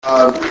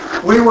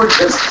We were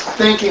just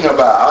thinking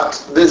about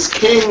this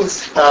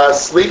king's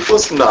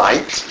sleepless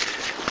night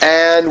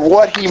and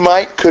what he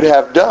could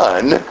have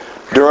done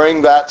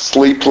during that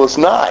sleepless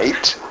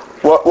night.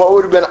 What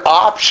would have been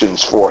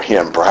options for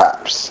him,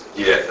 perhaps?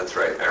 Yeah, that's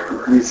right. I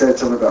remember. You said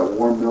something about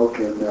warm milk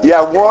and...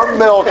 Yeah, warm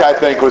milk, I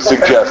think, was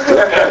suggested.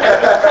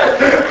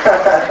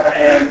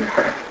 And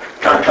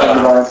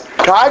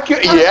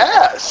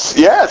concubines.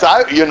 Yes.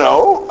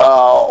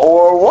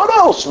 Or what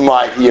else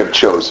might he have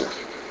chosen?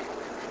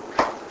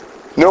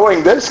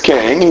 Knowing this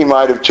king, he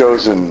might have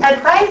chosen...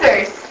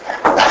 Advisors.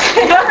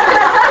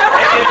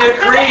 And to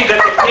agree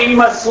that the king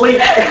must sleep.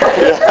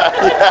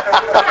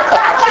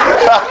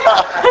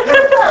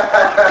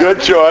 Good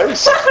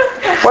choice.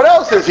 What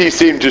else does he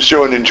seem to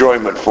show an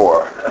enjoyment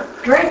for?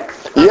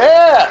 Drinks.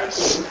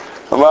 Yes.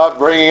 About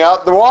bringing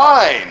out the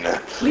wine.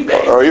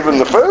 Sleeping. Or even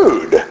the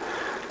food.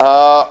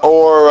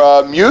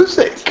 Or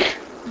music.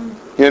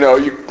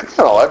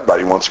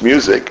 Everybody wants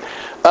music.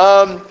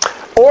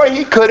 Or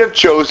he could have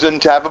chosen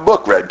to have a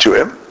book read to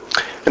him.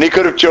 And he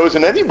could have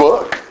chosen any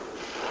book.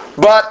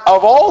 But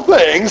of all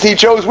things, he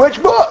chose which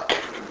book?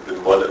 The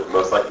one that would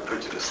most likely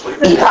put you to sleep.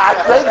 Yeah, I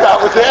think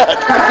that was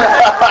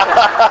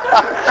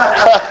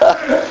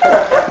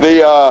it.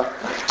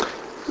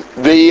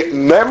 The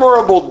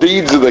memorable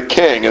deeds of the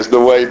king is the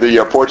way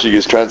the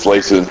Portuguese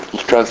translation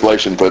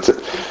puts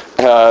it.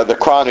 The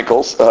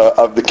Chronicles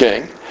of the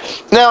King.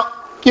 Now,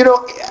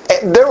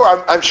 there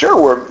were, I'm sure,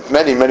 were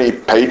many, many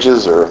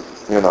pages or,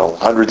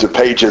 hundreds of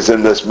pages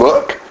in this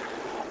book.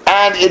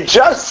 And it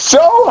just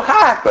so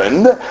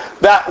happened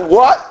that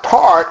what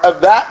part of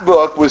that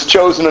book was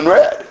chosen and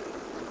read?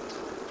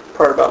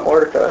 Part about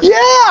Mordecai.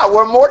 Yeah,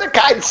 where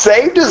Mordecai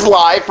saved his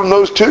life from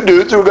those two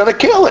dudes who were going to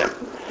kill him.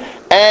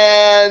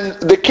 And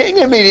the king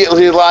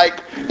immediately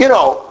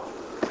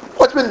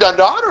what's been done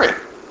to honor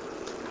him?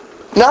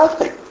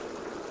 Nothing.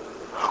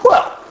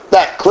 Well,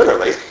 that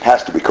clearly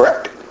has to be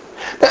corrected.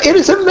 Now, it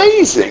is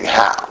amazing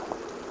how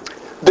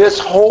this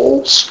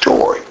whole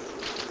story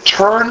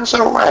turns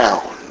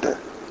around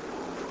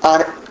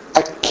on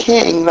a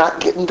king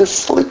not getting to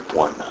sleep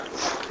one night.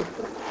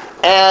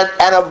 And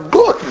a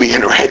book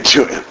being read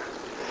to him.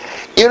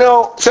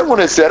 Someone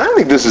has said, I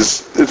think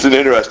it's an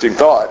interesting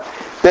thought,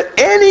 that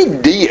any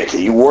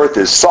deity worth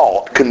his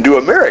salt can do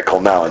a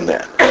miracle now and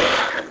then.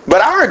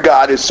 But our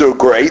God is so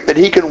great that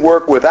he can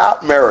work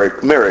without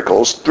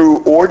miracles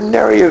through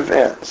ordinary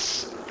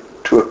events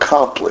to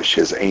accomplish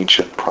his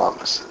ancient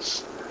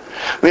promises.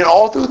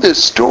 All through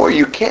this story,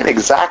 you can't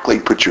exactly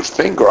put your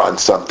finger on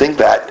something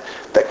that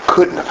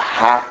couldn't have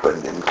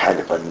happened in kind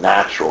of a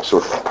natural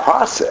sort of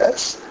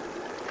process.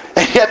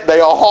 And yet they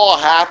all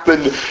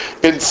happened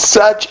in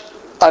such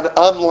an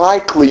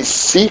unlikely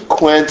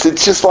sequence.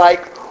 It's just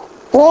like,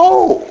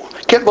 whoa,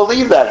 can't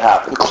believe that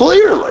happened.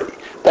 Clearly,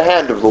 the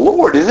hand of the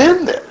Lord is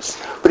in this.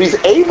 But he's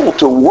able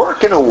to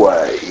work in a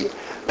way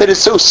that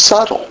is so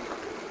subtle.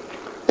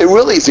 It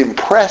really is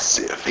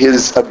impressive,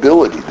 his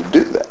ability to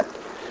do that.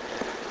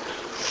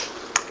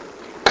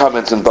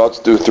 Comments and thoughts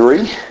through 3?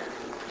 I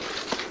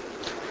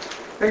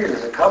figure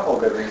there's a couple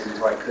of good reasons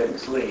why he couldn't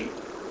sleep.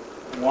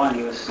 One,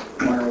 he was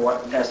wondering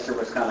what Esther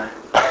was going to...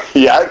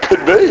 Yeah, it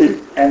could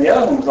be. And the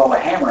other one was all the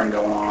hammering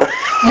going on.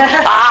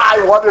 I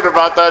wondered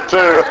about that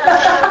too.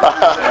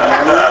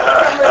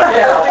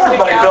 Yeah,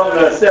 somebody building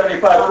a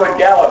 75-foot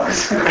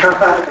gallows.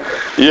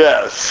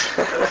 Yes.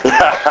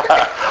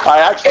 I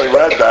actually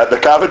read that, the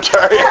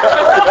commentary.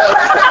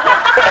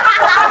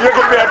 You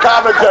can be a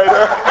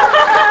commentator.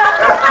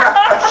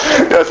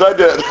 Yes, I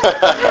did.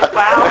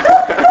 Wow.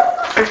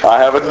 I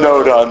have a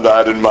note on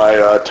that in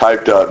my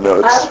typed out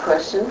notes. I have a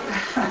question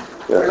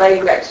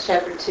relating back to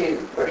chapter 2,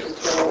 verses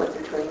 21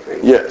 through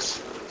 23.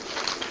 Yes.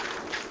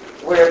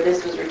 Where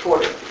this was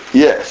recorded.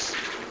 Yes.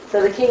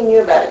 So the king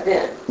knew about it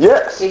then.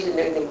 Yes. He didn't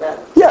do anything about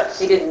it. Yes.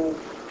 He didn't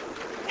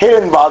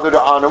bother to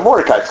honor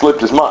Mordecai. It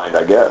slipped his mind,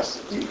 I guess.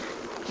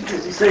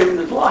 Because he saved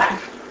his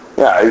life.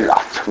 Yeah,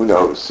 who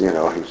knows?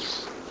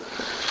 He's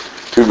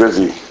too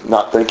busy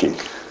not thinking.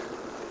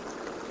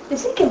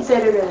 Is he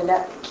considered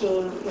a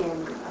king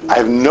in... I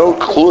have no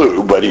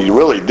clue, but he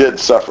really did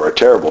suffer a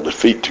terrible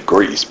defeat to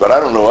Greece. But I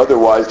don't know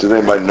otherwise. Does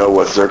anybody know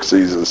what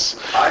Xerxes is?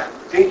 I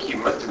think he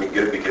must have been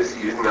good because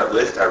he was in that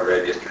list I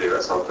read yesterday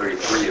about Psalm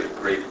 33 of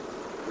great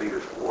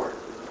leaders of war.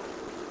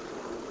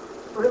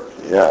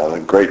 Yeah,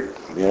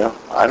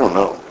 I don't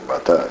know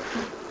about that.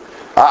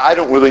 I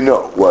don't really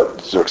know what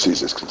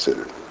Xerxes is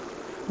considered.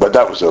 But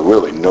that was a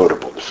really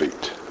notable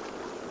defeat.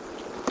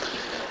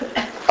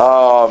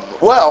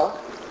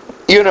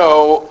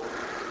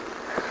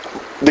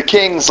 The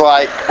king's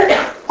like,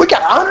 we got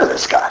to honor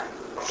this guy.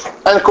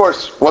 And of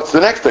course, what's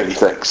the next thing he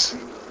thinks?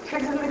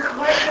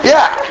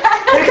 Yeah,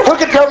 who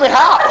can tell me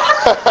how?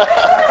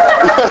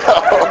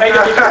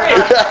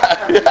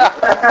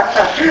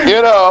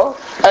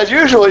 As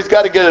usual, he's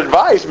got to get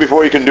advice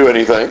before he can do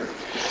anything.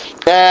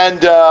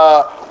 And,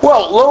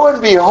 lo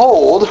and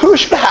behold, who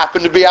should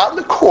happen to be out in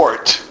the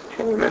court?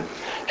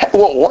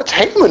 Well, what's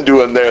Haman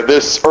doing there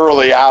this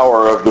early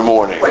hour of the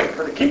morning? Waiting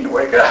for the king to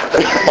wake up.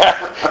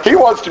 He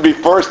wants to be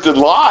first in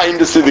line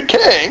to see the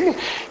king.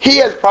 He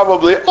has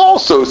probably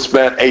also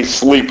spent a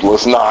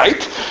sleepless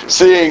night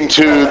seeing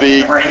to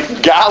the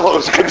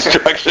gallows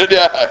construction.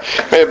 Yeah,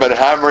 may have been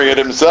hammering it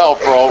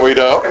himself for all we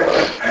know.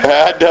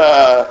 And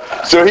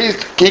so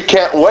he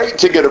can't wait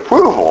to get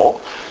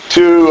approval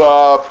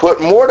to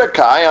put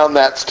Mordecai on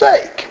that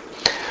stake.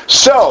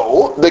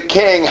 So the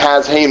king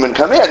has Haman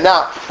come in.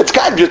 Now, it's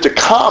kind of just a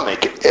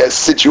comic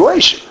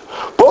situation.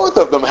 Both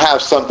of them have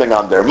something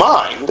on their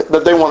mind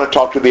that they want to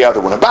talk to the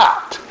other one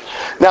about.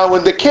 Now,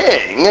 when the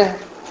king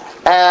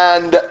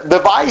and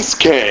the vice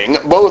king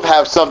both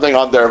have something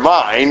on their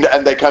mind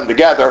and they come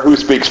together, who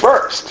speaks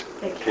first?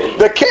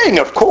 The king,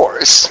 of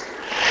course.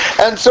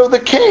 And so the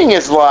king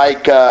is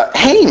like,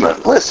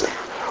 Haman, listen,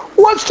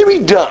 what's to be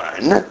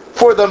done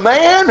for the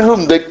man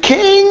whom the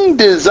king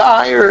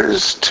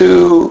desires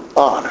to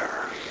honor?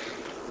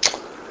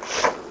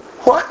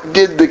 What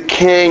did the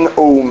king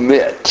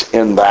omit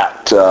in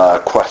that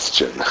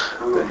question?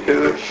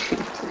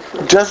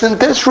 Doesn't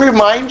this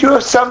remind you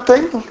of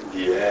something?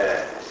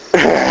 Yes.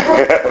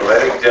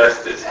 Poetic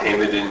justice.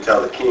 Haman didn't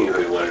tell the king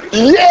who he wanted to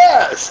kill.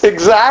 Yes,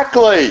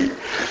 exactly.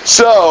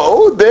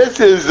 So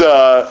this is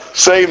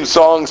same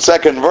song,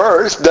 second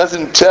verse,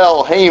 doesn't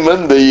tell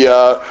Haman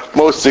the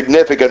most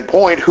significant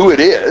point, who it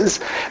is,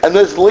 and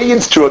this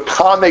leads to a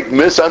comic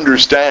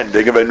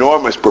misunderstanding of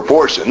enormous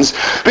proportions,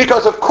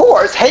 because of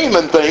course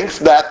Haman thinks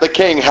that the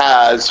king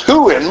has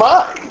who in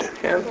mind?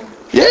 Him?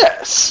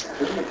 Yes.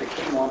 Who would the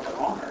king want to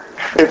honor?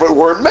 If it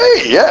weren't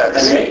me,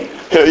 yes. Me.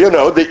 You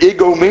know, the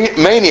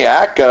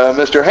egomaniac,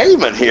 Mr.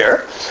 Haman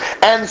here.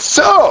 And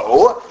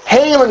so,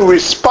 Haman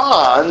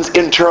responds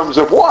in terms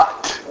of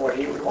what? What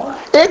he would want.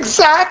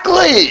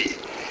 Exactly.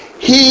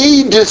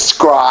 He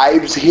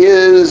describes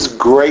his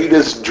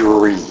greatest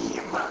dream.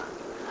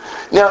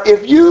 Now,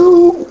 if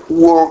you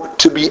were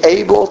to be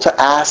able to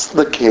ask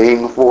the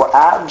king for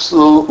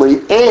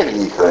absolutely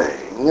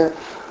anything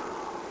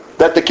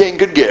that the king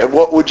could give,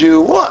 what would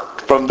you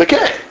want from the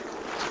king?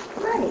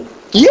 Money.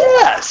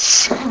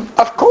 Yes,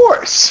 of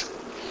course.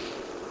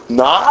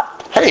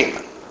 Not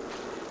Haman.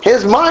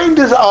 His mind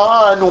is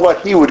on what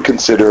he would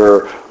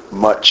consider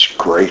much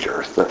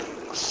greater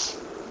things.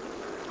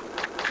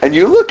 And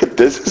you look at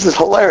this is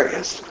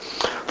hilarious.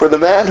 For the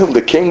man whom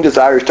the king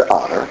desires to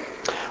honor,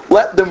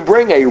 let them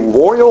bring a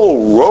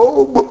royal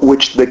robe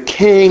which the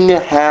king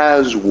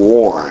has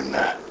worn,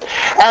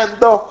 and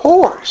the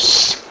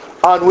horse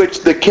on which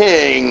the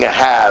king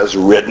has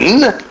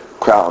ridden,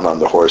 crown on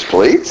the horse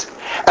please,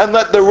 and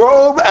let the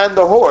robe and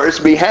the horse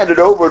be handed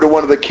over to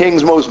one of the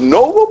king's most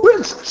noble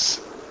princes,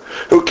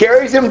 who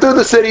carries him through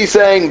the city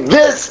saying,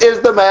 this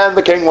is the man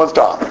the king wants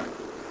to honor.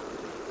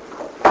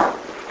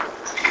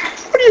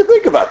 What do you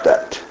think about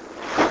that?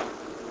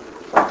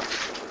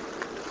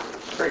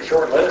 Pretty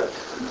short-lived.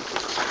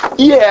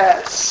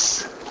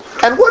 Yes.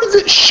 And what does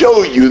it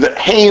show you that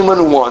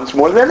Haman wants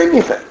more than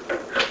anything?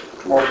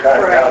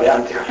 Mordecai bowed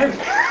down to him.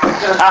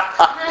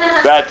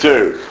 That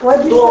too.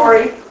 What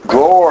Glory.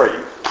 Glory,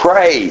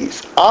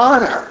 praise,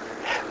 honor.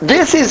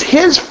 This is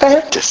his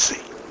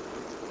fantasy.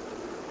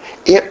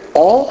 It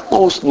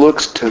almost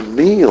looks to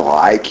me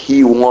like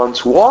he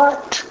wants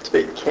what? To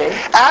be king?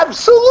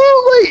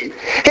 Absolutely.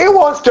 He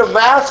wants to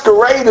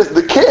masquerade as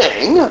the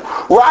king,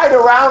 ride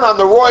around on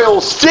the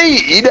royal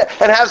steed,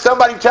 and have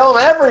somebody tell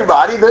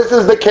everybody this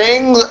is the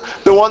king,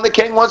 the one the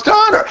king wants to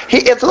honor.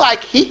 It's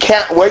like he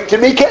can't wait to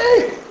be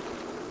king.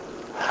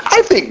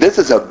 I think this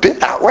is a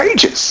bit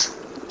outrageous.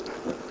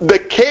 The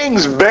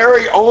king's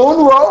very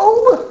own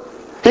robe?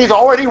 He's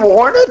already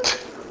worn it?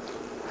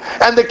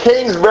 And the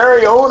king's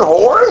very own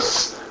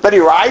horse that he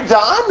rides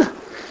on?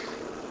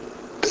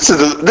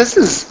 This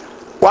is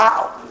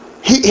wow.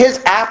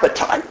 His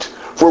appetite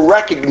for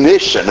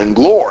recognition and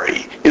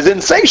glory is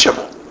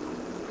insatiable.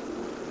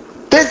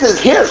 This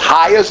is his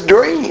highest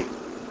dream.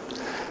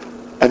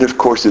 And of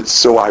course it's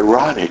so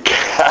ironic.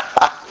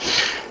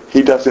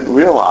 He doesn't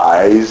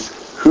realize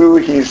who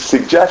he's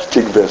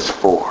suggesting this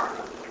for.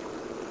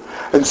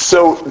 And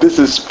so this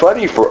is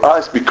funny for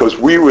us because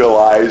we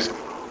realize,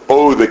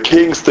 oh, the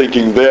king's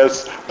thinking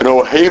this, and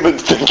oh,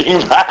 Haman's thinking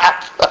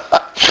that.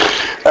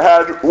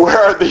 And where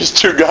are these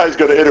two guys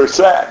going to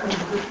intersect?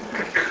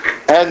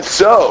 And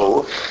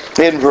so,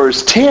 in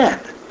verse 10,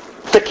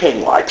 the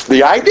king likes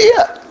the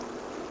idea.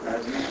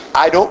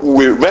 I don't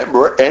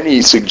remember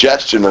any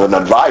suggestion of an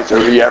advisor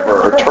he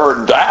ever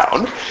turned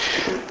down.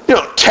 You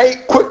know,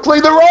 take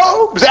quickly the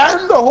robes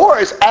and the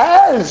horse,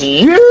 as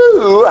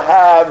you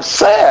have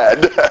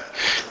said.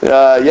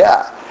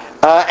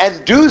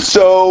 And do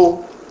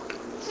so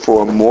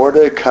for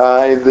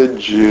Mordecai the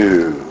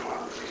Jew.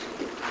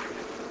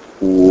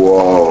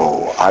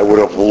 Whoa, I would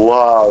have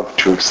loved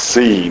to have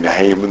seen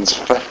Haman's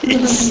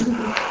face.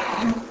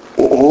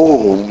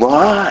 Oh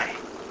my.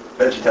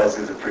 VeggieTales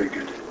is pretty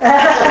good.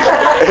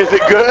 Is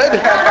it good?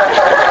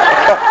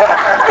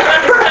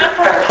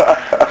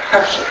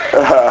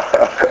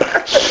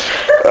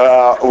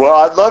 Well,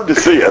 I'd love to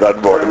see it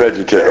on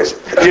VeggieTales.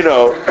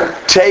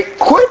 Take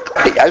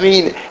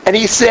quickly. And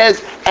he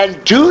says,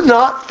 and do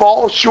not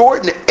fall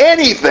short in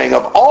anything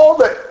of all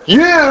that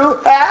you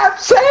have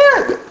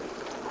said.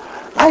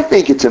 I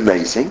think it's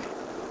amazing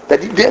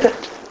that he did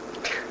it.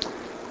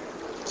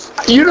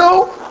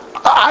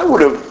 I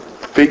would have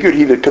figured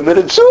he'd have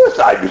committed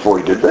suicide before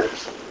he did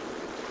this.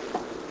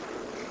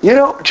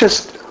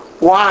 Just,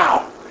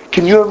 wow.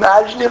 Can you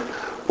imagine him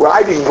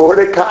riding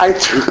Mordecai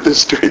through the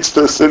streets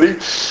of the city,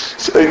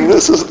 saying,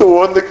 this is the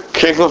one the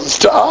king wants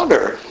to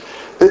honor?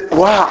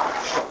 Wow.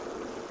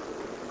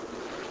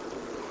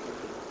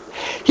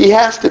 He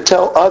has to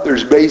tell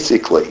others,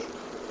 basically,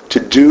 to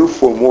do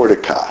for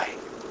Mordecai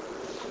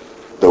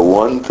the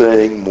one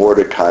thing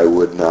Mordecai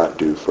would not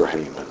do for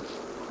Haman.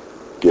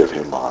 Give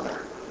him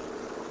honor.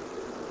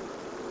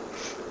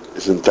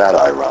 Isn't that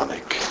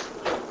ironic?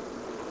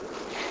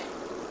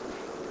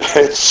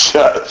 It's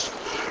just,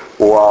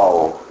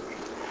 wow.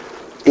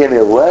 In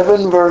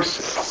 11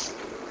 verses,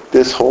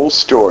 this whole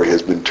story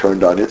has been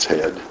turned on its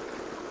head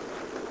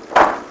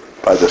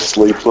by the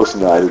sleepless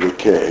night of the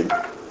king.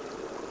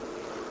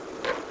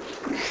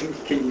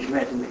 Can you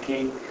imagine the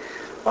king?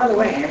 By the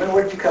way, Haman,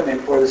 what did you come in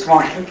for this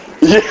morning?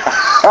 Yeah.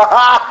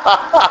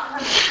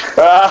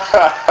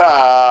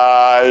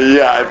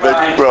 I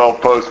think we'll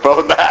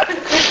postpone that.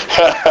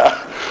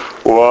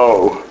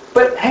 Whoa.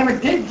 But Haman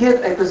did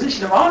get a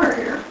position of honor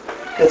here,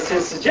 because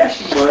his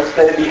suggestion was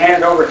that it be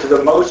handed over to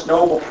the most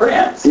noble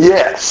prince.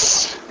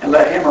 Yes. And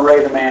let him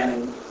array the man.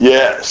 And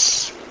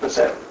yes. what's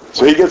that?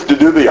 So he gets to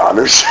do the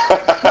honors.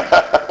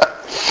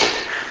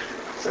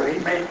 So he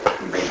made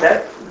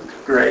that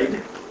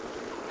grade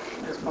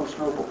as most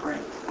noble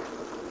prince.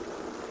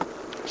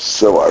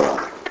 So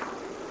ironic.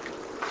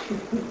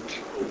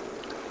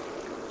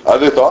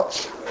 Other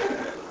thoughts?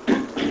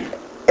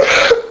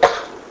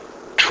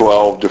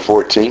 12 to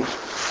 14.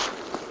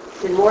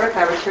 Then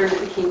Mordecai returned to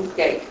the king's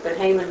gate, but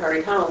Haman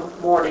hurried home,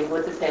 mourning,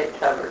 with his head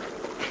covered.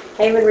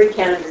 Haman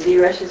recounted to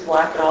Zeresh his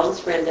wife and all his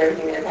friends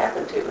everything that had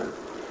happened to him.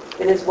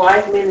 Then his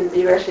wise men and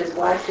Zeresh his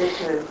wife said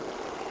to him,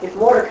 if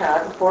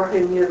Mordecai, before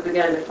whom you have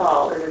begun to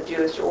fall, is of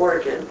Jewish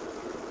origin,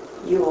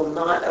 you will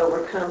not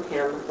overcome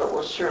him, but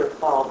will surely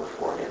fall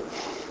before him.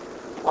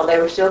 While they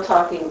were still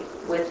talking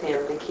with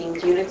him, the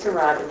king's eunuchs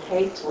arrived and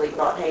hastily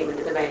brought Haman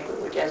to the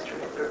banquet which Esther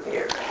had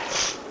prepared.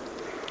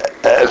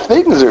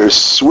 Things are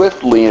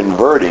swiftly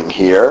inverting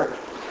here.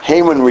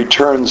 Haman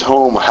returns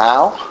home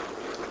how?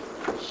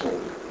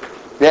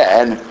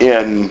 Yeah, and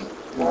in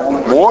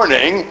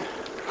mourning.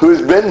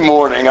 Who's been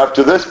mourning up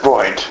to this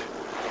point?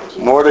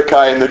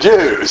 Mordecai and the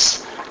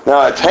Jews.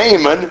 Now it's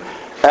Haman,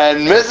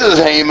 and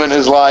Mrs. Haman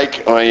is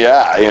like, well,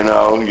 yeah,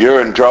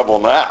 you're in trouble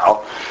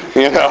now.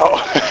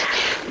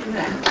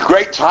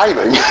 Great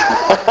timing.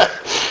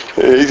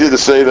 Easy to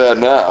say that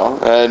now.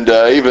 And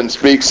even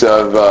speaks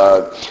of,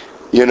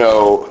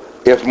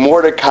 if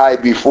Mordecai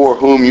before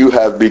whom you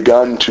have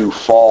begun to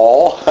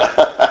fall,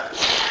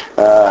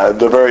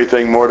 the very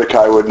thing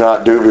Mordecai would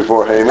not do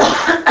before Haman.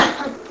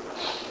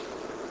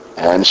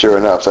 And sure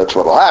enough, that's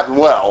what will happen.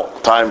 Well,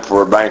 time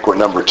for banquet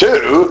number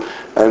 2,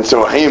 and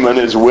so Haman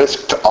is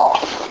whisked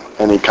off.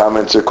 Any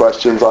comments or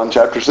questions on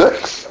chapter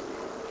 6?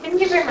 Didn't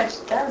get very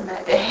much done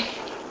that day.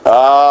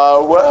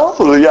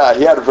 Yeah,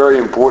 he had a very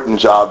important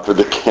job for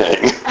the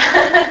king.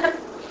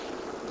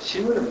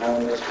 She would have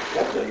known this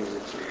before that he was a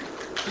Jew.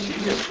 She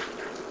just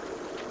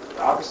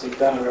obviously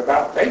done an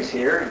about face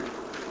here.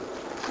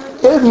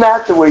 Isn't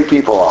that the way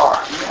people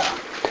are? Yeah.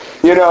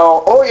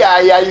 Oh yeah,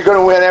 you're going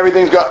to win,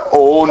 everything's going,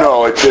 oh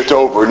no, it's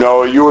over.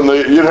 No, you and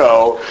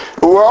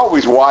we're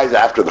always wise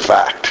after the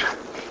fact.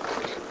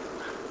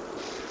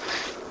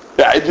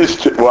 Yeah, it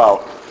just,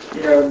 wow.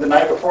 The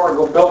night before,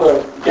 go build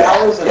a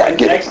gallows, and then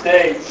the next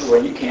day,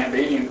 well, you can't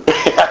beat him.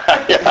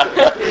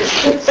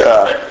 It's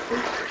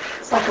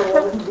like a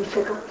woman to be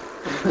fickle.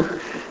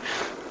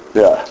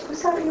 Yeah. Whose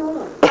side are you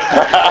on?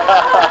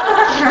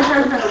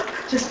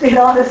 Just being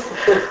honest.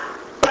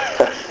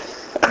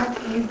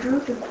 You drew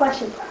the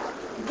question.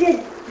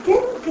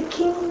 Didn't the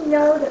king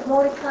know that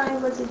Mordecai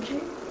was a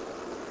Jew?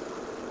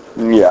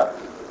 Yeah.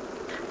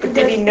 But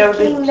did he know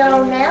the king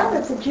know now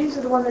that the Jews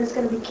are the one that's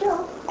going to be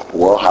killed?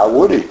 Well, how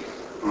would he?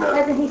 No.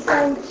 Hasn't he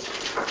signed?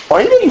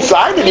 Well, he didn't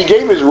sign it. He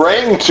gave his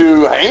ring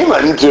to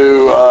Haman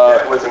to...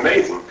 That was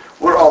amazing.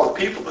 What are all the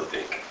people to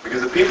think?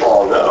 Because the people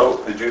all know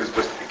the Jews are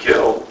supposed to be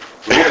killed.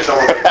 And here's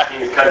someone the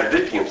king is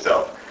contradicting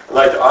himself. I'd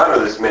like to honor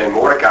this man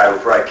Mordecai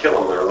before I kill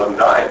him or let him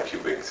die in a few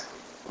weeks.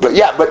 But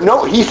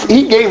no, he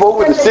gave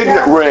over the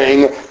signet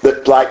ring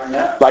that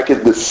like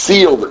is the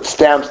seal that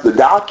stamps the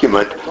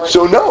document.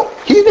 So no,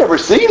 he's never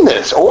seen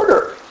this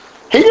order.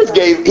 He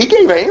gave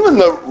Haman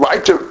the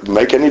right to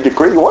make any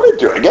decree he wanted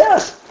to, I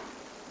guess.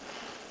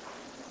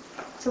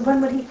 So when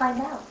would he find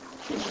out?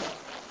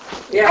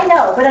 Yeah. I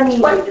know, but I mean...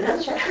 Even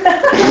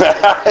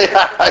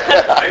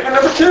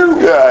number 2.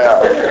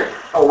 Yeah.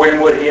 Oh, when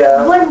would he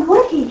When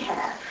would he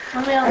have?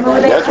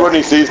 That's when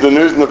he sees the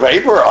news in the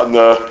paper on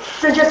the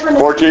So just when the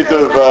 14th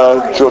of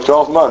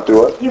 12th month,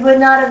 do it. He would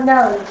not have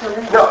known until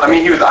then. No, I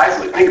mean, he was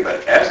isolated. Think about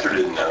it. Esther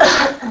didn't know.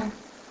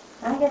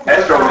 I guess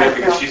Esther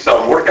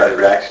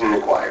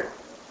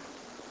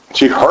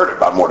heard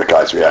about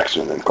Mordecai's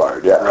reaction and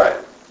inquired, yeah. Right.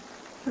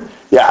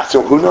 Yeah,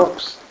 so who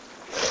knows?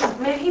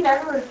 Maybe he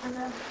never would have found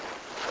out.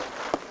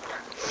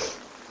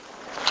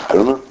 I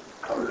don't know.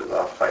 Probably was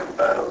off fighting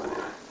battles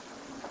anyway.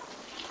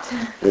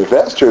 If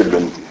Esther had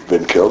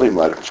been killed, he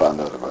might have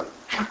found out about it.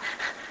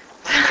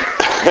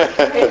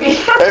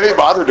 Maybe he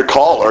bothered to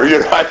call her,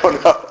 I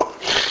don't know.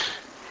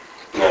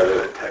 No, they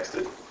would have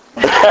texted.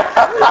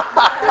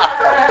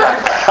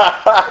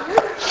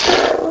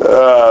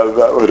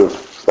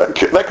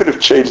 That could have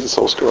changed this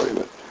whole story.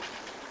 But.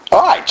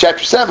 All right,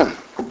 chapter 7.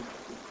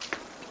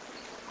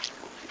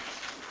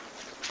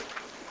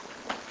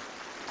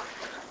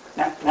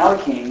 Now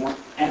the king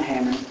and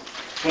Haman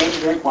came to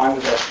drink wine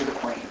with Esther the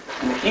queen.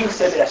 And the king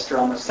said to Esther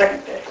on the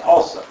second day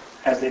also,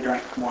 as they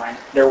drank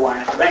their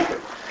wine at the banquet,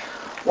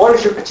 "What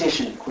is your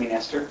petition, Queen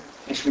Esther?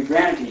 It shall be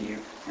granted to you.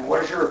 And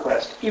what is your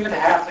request? Even to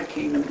half the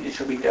kingdom it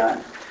shall be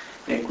done."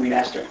 Then Queen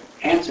Esther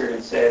answered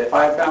and said, "If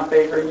I have found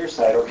favor in your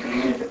sight, O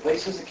king, and if it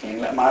pleases the king,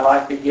 let my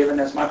life be given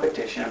as my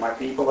petition, and my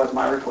people as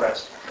my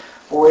request.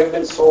 For we have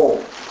been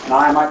sold, and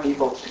I and my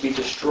people to be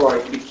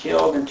destroyed, to be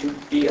killed, and to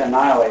be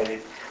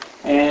annihilated.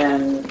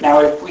 And now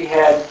if we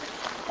had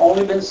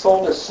only been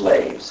sold as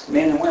slaves,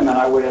 men and women,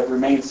 I would have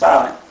remained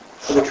silent,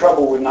 for the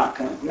trouble would not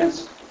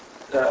commensurate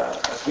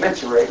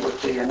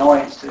with the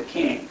annoyance to the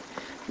king."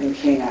 Then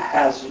King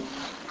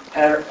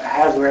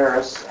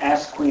Ahasuerus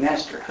asked Queen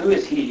Esther, "Who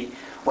is he?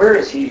 Where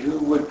is he who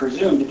would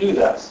presume to do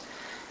thus?"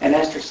 And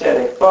Esther said,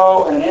 "A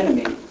foe and an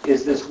enemy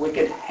is this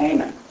wicked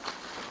Haman."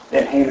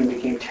 Then Haman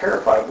became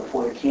terrified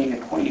before the king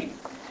and queen.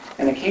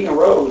 And the king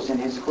arose in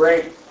his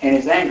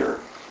anger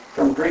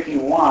from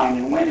drinking wine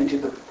and went into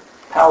the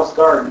palace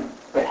garden.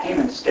 But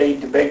Haman stayed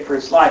to beg for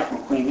his life from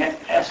Queen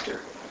Esther,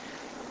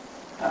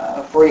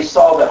 for he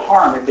saw that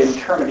harm had been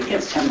determined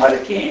against him by the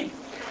king.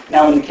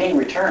 Now when the king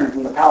returned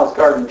from the palace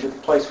garden to the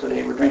place where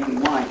they were drinking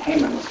wine,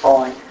 Haman was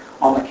falling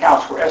on the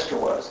couch where Esther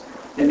was.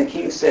 Then the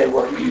king said,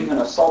 "Will you even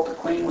assault the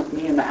queen with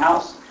me in the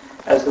house?"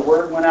 As the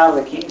word went out of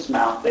the king's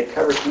mouth, they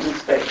covered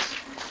Haman's face.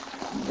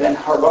 Then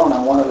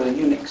Harbona, one of the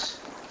eunuchs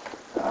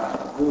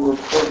who were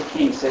before the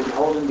king, said,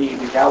 "Behold, indeed,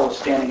 the gallows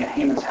standing at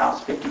Haman's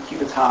house, 50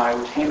 cubits high,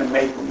 which Haman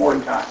made for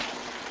Mordecai,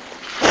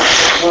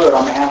 stood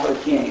on behalf of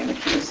the king." And the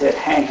king said,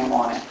 "Hang him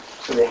on it."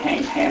 So they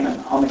hanged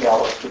Haman on the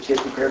gallows, which he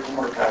had prepared for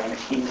Mordecai, and the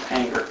king's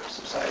anger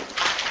subsided.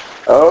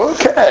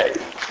 Okay.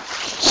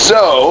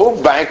 So,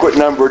 banquet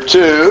number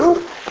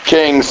 2.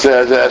 King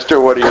says, "Esther,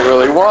 what do you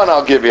really want?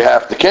 I'll give you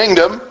half the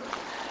kingdom."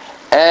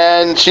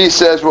 And she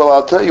says, "Well,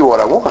 I'll tell you what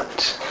I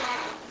want."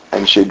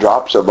 And she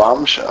drops a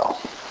bombshell.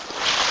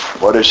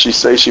 What does she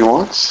say she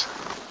wants?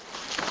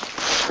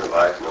 Her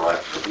life and the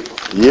life of the people.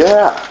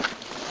 Yeah.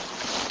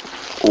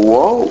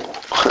 Whoa.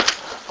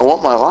 I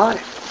want my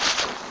life.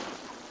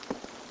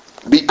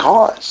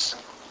 Because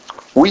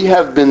we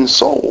have been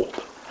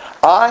sold,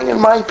 I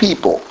and my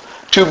people,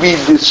 to be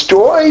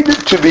destroyed,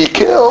 to be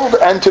killed,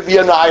 and to be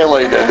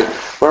annihilated.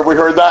 Where we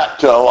heard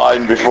that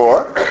line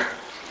before.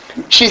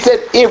 She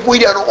said, if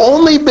we'd had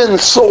only been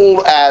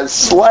sold as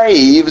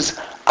slaves,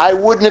 I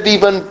wouldn't have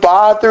even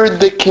bothered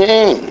the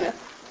king.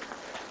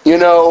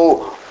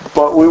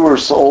 But we were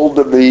sold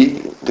to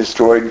be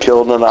destroyed,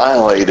 killed, and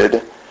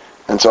annihilated.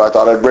 And so I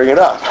thought I'd bring it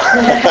up.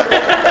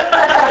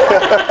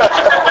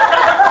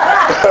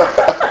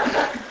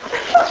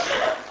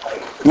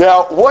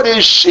 Now, what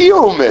is she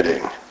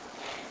omitting?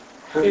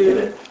 Who did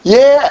it?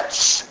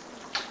 Yes.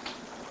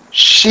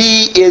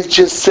 She is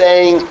just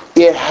saying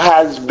it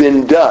has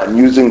been done,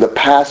 using the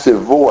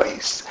passive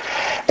voice.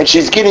 And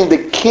she's getting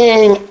the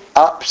king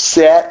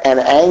upset and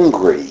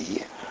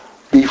angry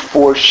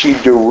before she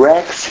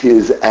directs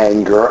his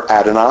anger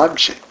at an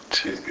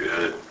object. She's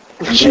good.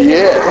 She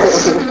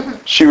is.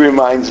 She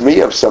reminds me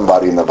of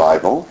somebody in the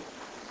Bible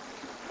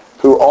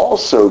who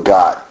also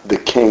got the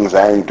king's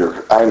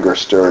anger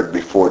stirred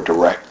before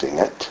directing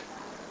it.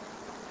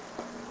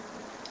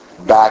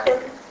 Back,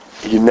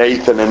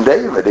 Nathan and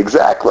David,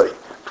 exactly,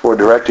 before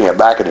directing it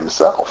back at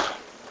himself.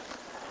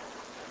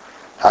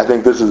 I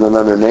think this is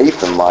another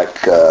Nathan-like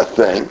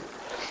thing.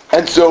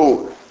 And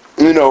so,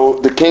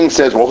 the king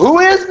says, well, who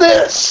is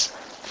this?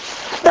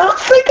 Now,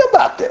 think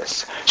about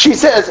this. She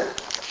says,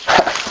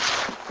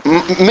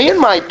 me and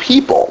my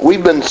people,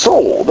 we've been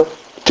sold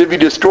to be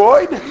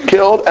destroyed,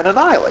 killed, and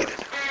annihilated.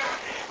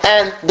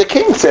 And the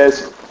king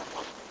says,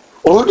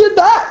 well, who did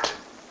that?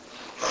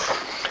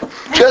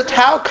 Just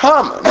how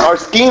common are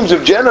schemes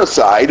of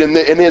genocide in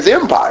his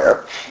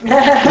empire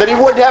that he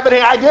wouldn't have any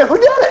idea who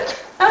did it?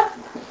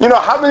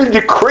 How many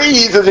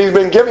decrees has he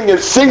been giving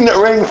his signet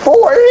ring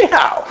for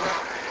anyhow?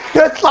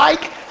 It's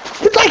like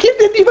it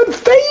didn't even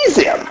faze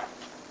him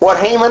what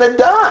Haman had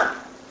done.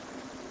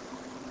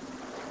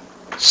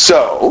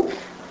 So,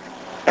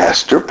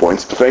 Esther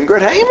points the finger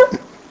at Haman.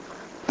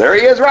 There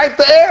he is right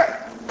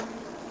there.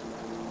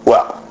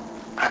 Well,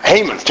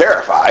 Haman's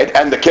terrified,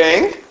 and the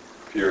king?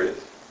 Furious.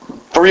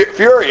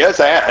 Furious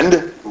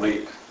and...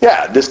 Leave.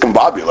 Yeah,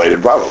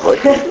 discombobulated probably.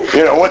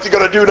 What's he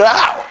going to do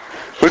now?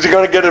 Who's he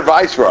going to get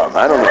advice from?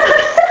 I don't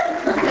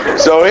know.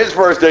 So his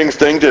first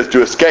instinct is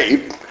to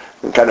escape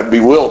and kind of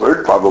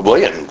bewildered,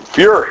 probably, and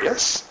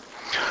furious.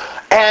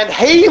 And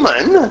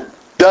Haman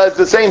does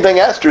the same thing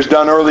Esther's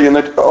done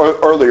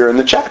earlier in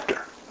the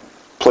chapter.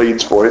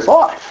 Pleads for his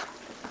life.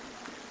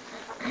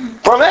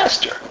 From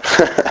Esther.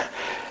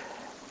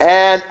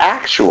 And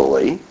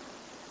actually,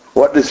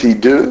 what does he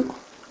do?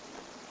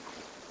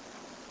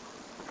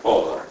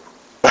 Hold on.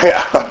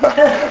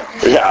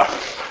 Yeah.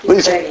 At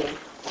least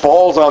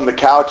falls on the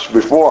couch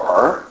before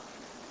her,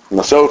 on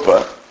the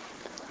sofa.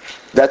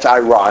 That's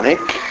ironic.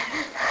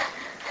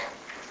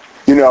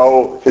 You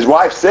know, his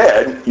wife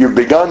said, "You've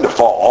begun to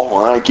fall."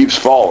 Well, he keeps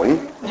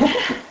falling.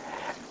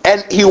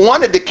 And he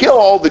wanted to kill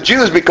all the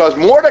Jews because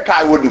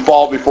Mordecai wouldn't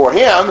fall before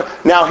him.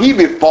 Now he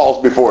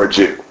falls before a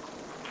Jew.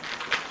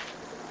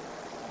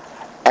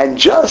 And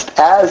just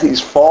as he's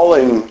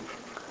falling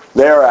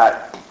there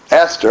at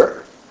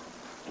Esther,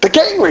 the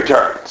king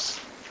returns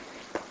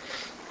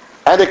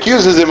and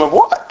accuses him of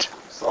what?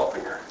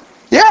 Assaulting her.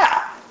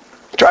 Yeah,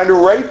 trying to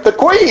rape the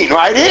queen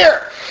right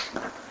here.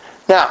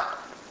 Now,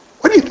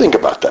 what do you think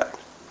about that?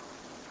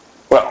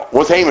 Well,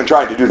 was Haman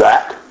trying to do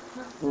that?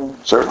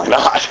 Certainly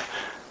not.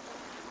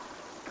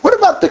 What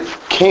about the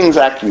king's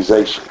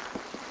accusation?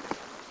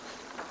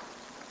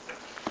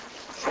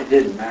 It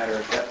didn't matter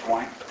at that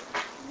point.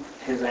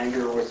 His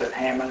anger was at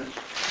Haman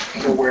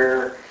to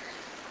where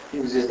he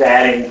was just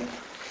adding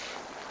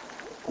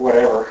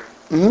whatever.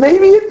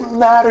 Maybe it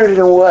mattered in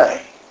a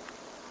way.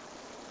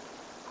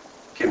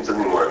 Give him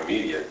something more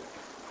immediate.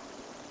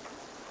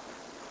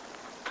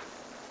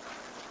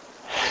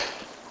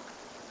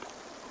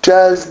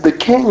 Does the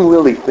king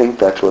really think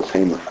that's what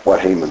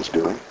Haman's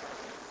doing?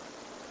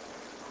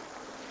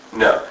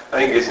 No. I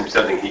think it gives him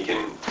something he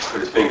can put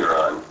his finger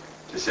on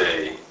to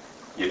say,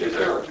 you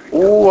deserve to be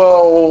killed.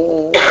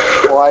 Well,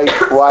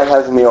 why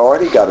hasn't he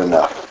already got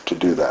enough to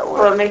do that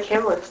Well, with? make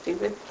him look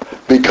stupid.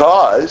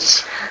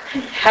 Because,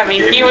 I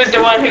mean, he was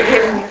the one who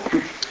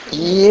didn't.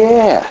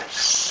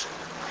 yes,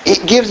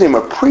 it gives him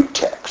a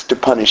pretext to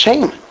punish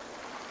Haman.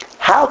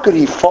 How could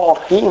he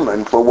fault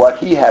Haman for what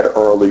he had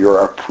earlier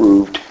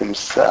approved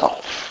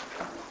himself?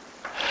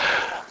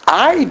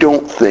 I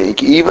don't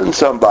think even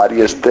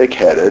somebody as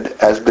thick-headed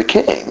as the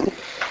king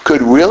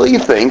could really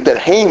think that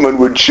Haman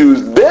would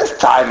choose this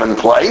time and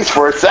place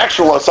for a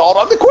sexual assault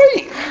on the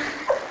queen.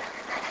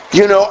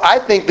 You know, I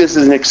think this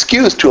is an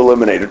excuse to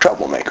eliminate a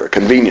troublemaker, a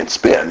convenient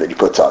spin that he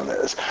puts on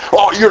this.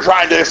 Oh, you're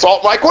trying to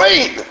assault my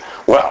queen.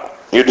 Well,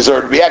 you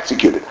deserve to be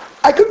executed.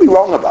 I could be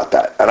wrong about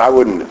that, and I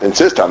wouldn't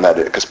insist on that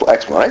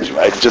explanation.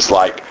 It's just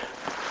like,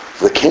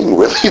 the king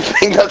really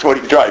think that's what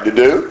he tried to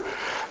do?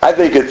 I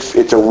think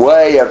it's a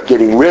way of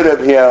getting rid of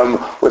him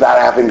without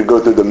having to go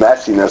through the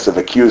messiness of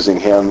accusing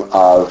him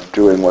of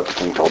doing what the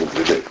king told him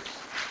to do.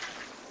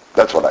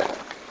 That's what I think.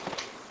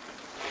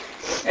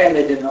 And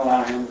they didn't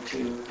allow him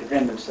to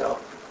defend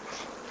himself.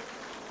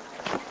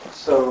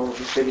 So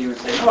he could even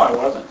say, no, I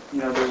wasn't. You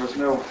know, there was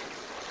no,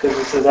 because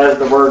it says, as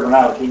the word went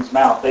out of the king's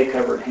mouth, they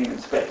covered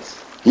Haman's face.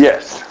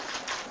 Yes.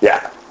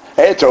 Yeah.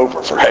 It's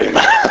over for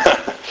Haman.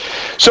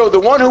 So the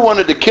one who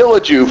wanted to kill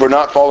a Jew for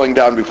not falling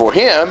down before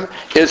him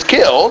is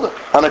killed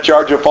on a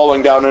charge of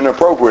falling down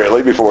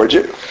inappropriately before a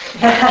Jew.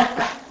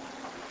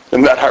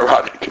 Isn't that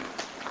ironic?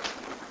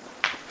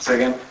 Say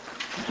again?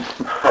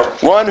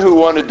 One who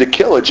wanted to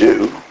kill a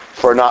Jew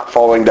for not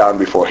falling down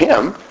before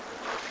him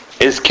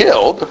is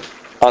killed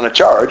on a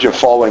charge of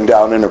falling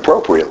down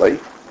inappropriately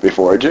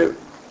before a Jew.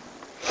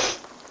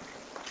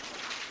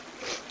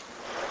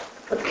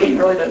 But the king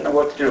really doesn't know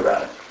what to do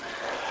about it.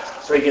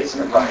 So he gets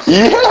some advice.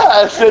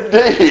 Yes,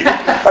 indeed.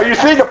 Are you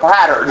seeing a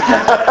pattern?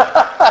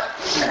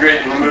 It's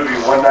great in the movie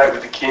One Night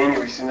with the King.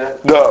 Have you seen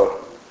that? No.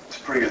 It's a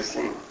pretty good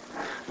scene.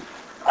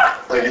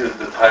 Like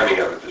the timing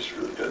of it is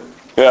really good.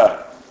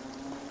 Yeah.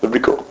 That'd be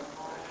cool.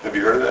 Have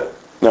you heard of that?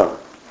 No.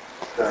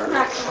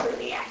 Not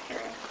completely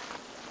accurate.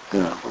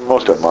 Yeah.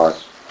 Most of them are.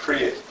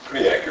 Pretty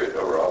accurate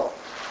overall.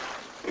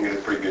 I think it's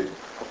a pretty good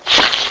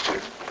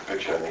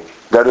picture, I think.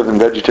 Better than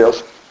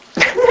VeggieTales?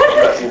 I've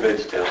not seen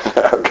VeggieTales.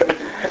 Okay.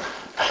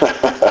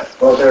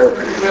 Well, they're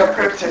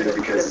pretty good too,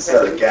 because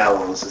instead of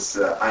gallows, it's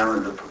the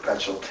island of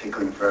perpetual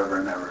tickling forever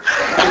and ever.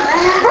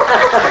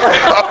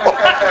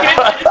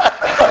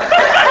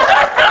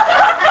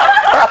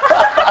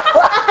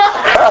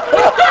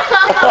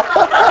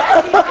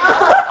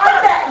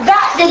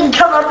 That didn't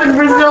come up in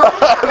Brazil.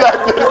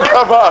 That didn't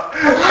come up.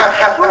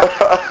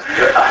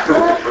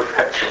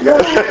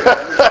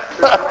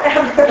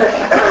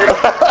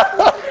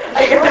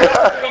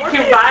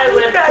 Too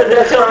violent for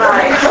this one.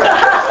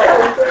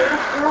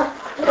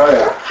 Oh,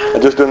 yeah. I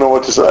just didn't know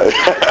what to say.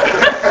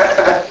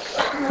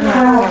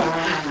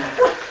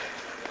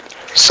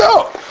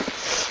 So,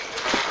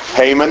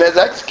 Haman is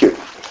executed.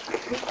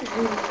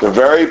 The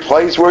very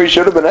place where he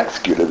should have been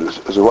executed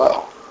as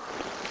well.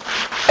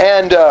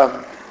 And,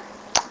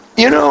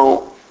 you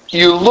know,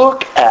 you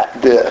look at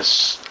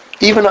this,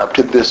 even up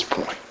to this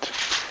point,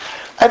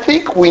 I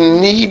think we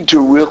need to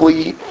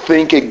really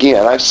think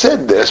again. I've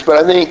said this, but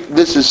I think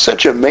this is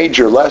such a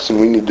major lesson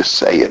we need to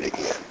say it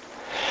again.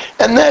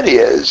 And that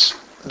is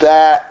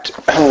that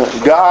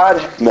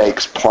God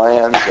makes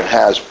plans and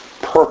has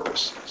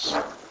purposes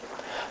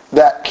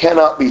that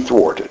cannot be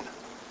thwarted,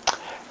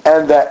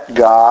 and that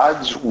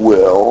God's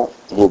will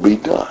be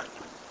done.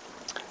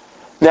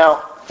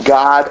 Now,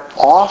 God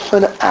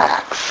often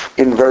acts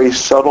in very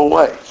subtle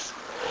ways,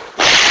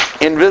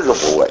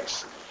 invisible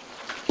ways,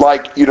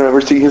 like you don't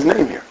ever see his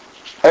name here,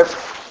 ever.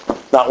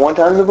 Not one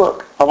time in the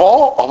book. Of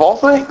all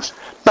things,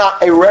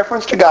 not a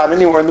reference to God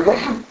anywhere in the book.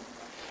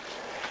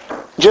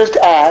 Just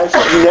as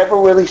you never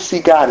really see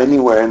God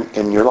anywhere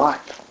in your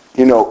life.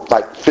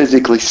 Like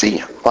physically see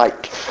him.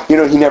 Like, he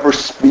never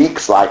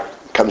speaks, like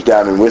comes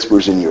down and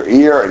whispers in your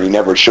ear, and he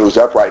never shows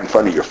up right in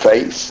front of your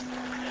face,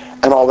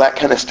 and all that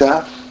kind of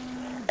stuff.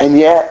 And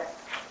yet,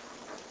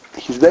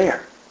 he's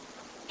there.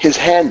 His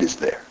hand is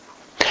there.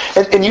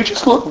 And you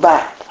just look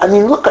back. I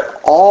mean, look at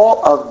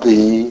all of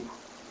the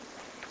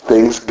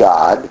things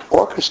God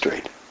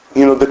orchestrated.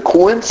 The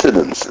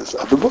coincidences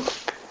of the book.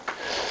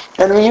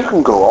 And I mean, you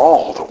can go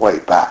all the way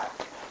back.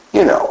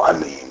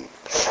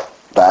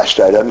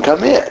 Vashti doesn't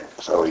come in.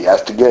 So he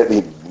has to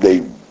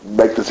they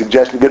make the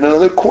suggestion to get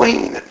another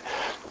queen.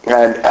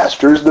 And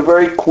Esther's the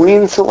very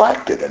queen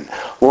selected. And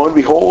lo and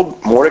behold,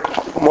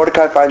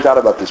 Mordecai finds out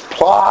about this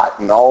plot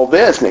and all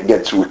this, and it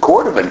gets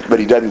recorded, but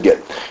he doesn't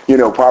get,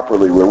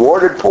 properly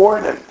rewarded for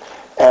it.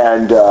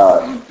 And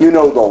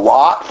the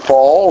lot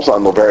falls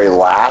on the very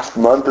last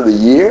month of the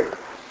year.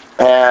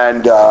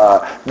 And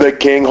the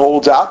king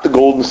holds out the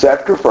golden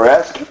scepter for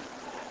Esther.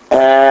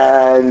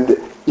 And,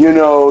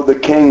 the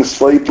king's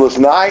sleepless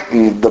night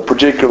and the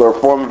particular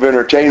form of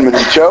entertainment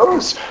he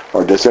chose,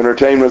 or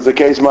disentertainment as the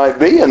case might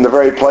be, and the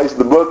very place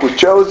the book was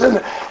chosen,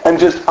 and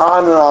just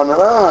on and on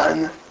and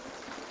on.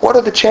 What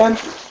are the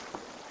chances?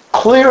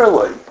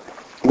 Clearly,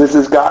 this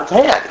is God's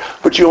hand.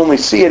 But you only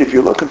see it if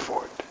you're looking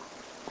for it.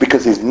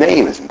 Because his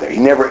name isn't there. He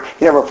never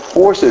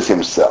forces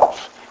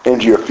himself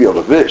into your field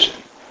of vision.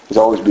 He's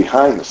always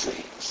behind the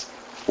scenes,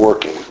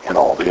 working in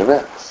all the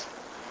events.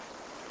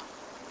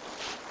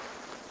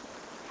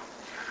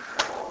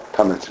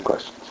 Comments and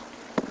questions?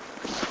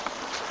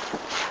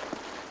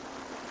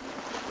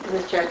 In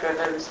this chapter, I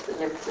noticed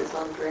an emphasis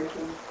on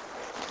drinking.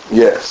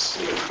 Yes.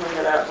 You point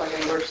that out, like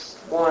in verse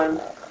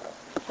 1.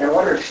 I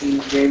wonder if she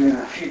gave him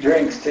a few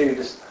drinks too,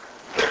 just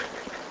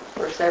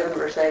Verse 7,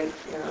 verse 8,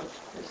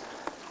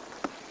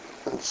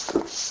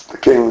 It's the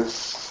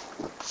king's,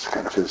 it's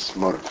kind of his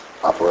mode of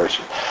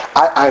operation.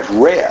 I've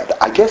read,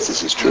 I guess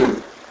this is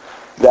true,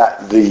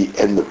 that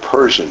in the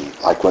Persian,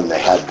 like when they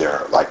had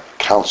their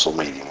council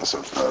meetings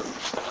of the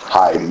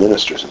high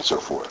ministers and so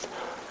forth,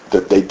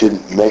 that they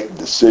didn't make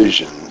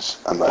decisions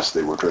unless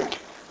they were drinking.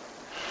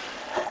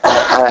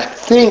 And I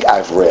think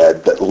I've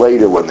read that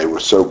later when they were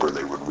sober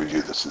they would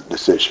review the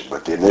decision,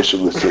 but the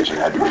initial decision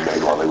had to be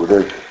made while they were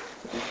drinking.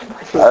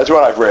 That's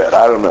what I've read.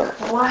 I don't know.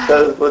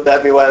 So would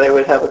that be why they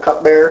would have a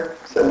cupbearer?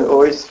 So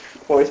always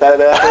had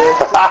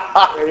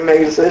that ready to make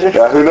a decision?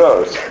 Yeah, who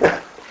knows?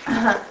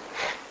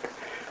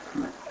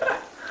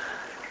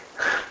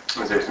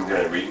 Was there some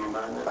kind of reading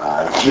behind that?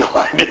 I have no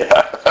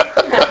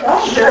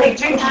idea. Do they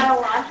drink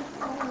biological?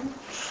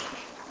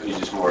 Or you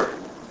just more...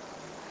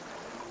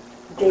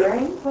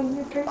 Daring when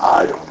you're drinking?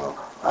 I don't know.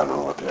 I don't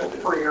know what they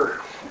did. Freer.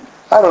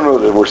 I don't know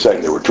that we're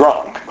saying they were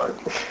drunk, but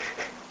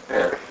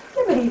Yeah.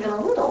 Yeah, but even a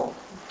little.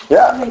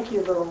 yeah, Make you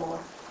a little more.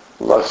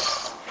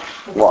 less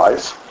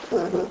wise.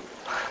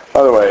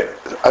 By the way,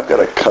 I've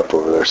got a cup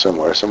over there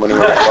somewhere. Somebody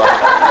want to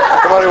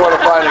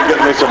find and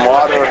get me some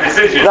water?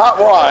 Not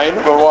wine,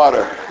 but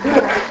water.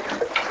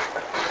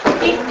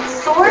 He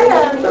sort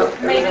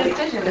of made a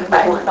decision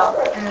by himself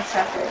in this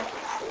chapter.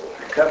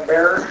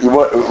 cupbearer.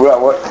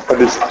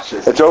 What is?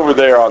 It's over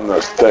there on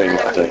this thing,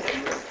 I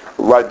think.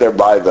 Right there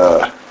by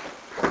the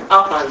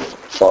I'll find it.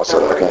 faucet,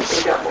 Don't I worry,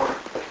 think. we got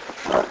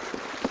more.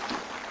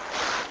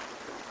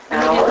 I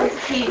mean, at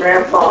least he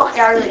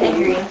got really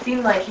angry and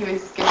seemed like he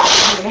was going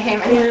to be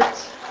Haman.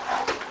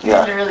 He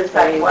was a really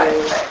sad way,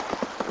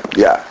 but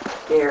Yeah,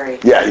 Gary.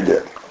 yeah, he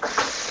did.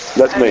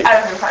 That's me.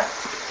 I was impressed.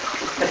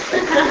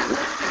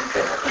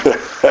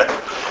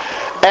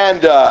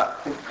 And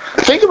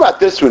think about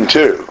this one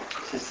too.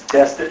 Just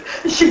test it.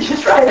 She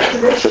just right after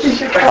this, she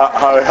should come.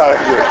 How is it?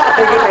 I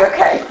think it'll be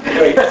okay.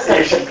 Wait to see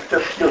if she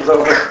feels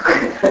over.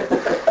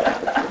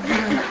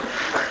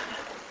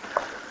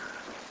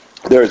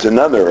 There's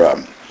another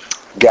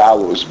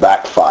gallows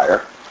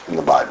backfire in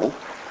the Bible,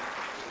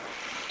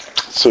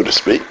 so to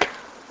speak,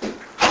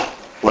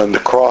 when the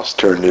cross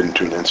turned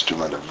into an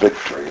instrument of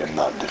victory and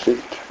not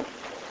defeat.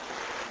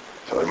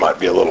 So there might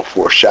be a little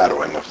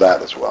foreshadowing of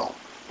that as well.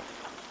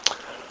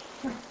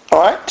 All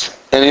right.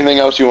 Anything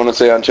else you want to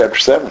say on chapter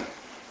 7?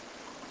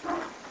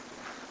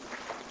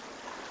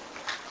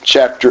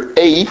 Chapter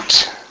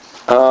 8,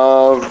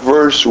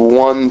 verse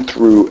 1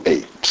 through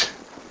 8.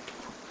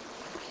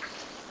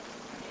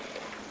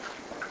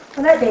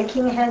 On that day,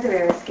 King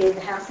Ahasuerus gave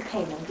the house of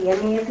Haman, the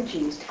enemy of the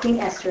Jews, to Queen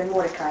Esther, and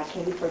Mordecai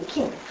came before the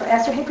king. For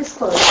Esther had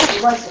disclosed who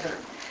he was to her.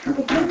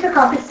 The king took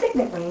off his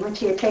signet ring, which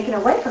he had taken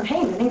away from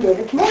Haman, and gave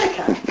it to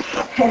Mordecai.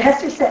 And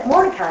Esther set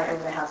Mordecai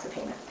over the house of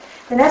Haman.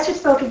 Then Esther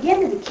spoke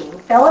again to the king,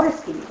 fell at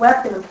his feet,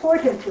 wept, and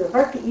implored him to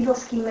avert the evil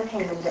scheme of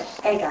Haman the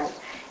Agagite,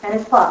 and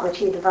his plot which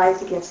he had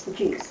devised against the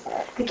Jews.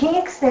 The king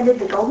extended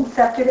the golden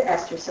scepter to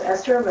Esther, so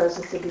Esther arose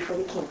and stood before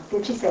the king.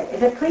 Then she said,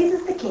 "If it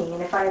pleases the king,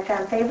 and if I have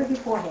found favor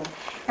before him,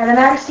 and the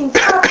matter seems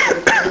proper to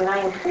the king, and I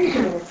am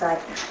pleasing in his sight,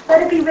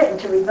 let it be written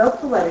to revoke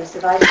the letters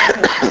devised by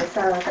him, the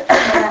son of the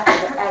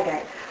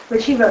Agagite,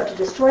 which he wrote to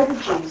destroy the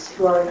Jews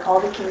who are in all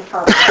the king's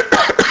provinces.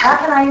 How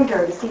can I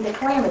endure to see the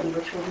calamity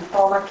which will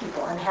befall my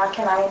people, and how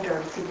can I endure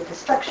to see the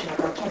destruction of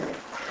our kindred?"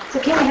 So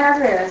King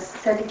Ahasuerus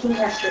said to King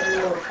Esther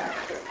and Mordecai,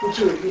 the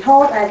Jew,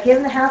 "Behold, I have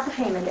given the house of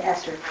Haman to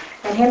Esther,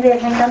 and him they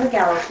have hanged on the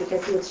gallows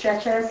because he had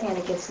stretched out his hand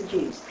against the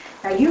Jews.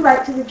 Now you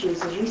write to the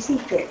Jews as you see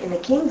fit in the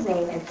king's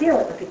name, and seal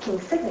it with the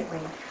king's signet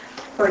ring.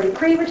 For a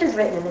decree which is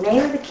written in the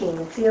name of the king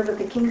and sealed with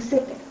the king's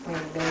signet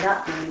ring may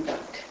not be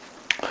revoked."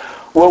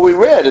 Well, we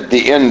read at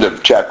the end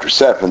of chapter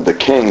 7, the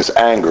king's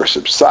anger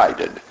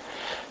subsided.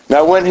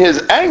 Now, when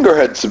his anger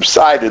had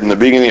subsided in the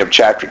beginning of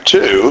chapter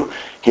 2,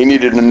 he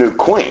needed a new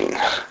queen.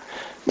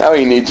 Now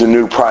he needs a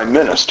new prime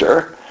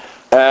minister.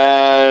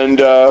 And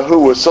who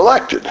was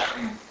selected?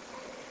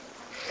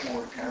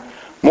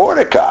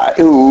 Mordecai,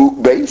 who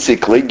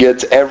basically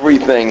gets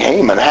everything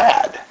Haman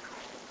had.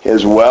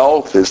 His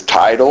wealth, his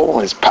title,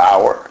 his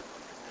power,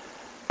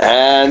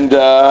 and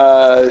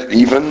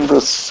even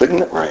the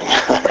signet ring.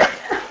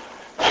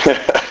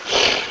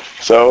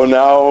 So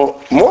now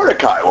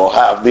Mordecai will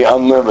have the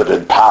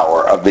unlimited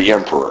power of the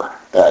emperor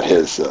at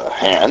his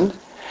hand.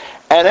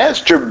 And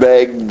Esther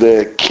begged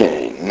the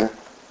king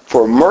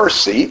for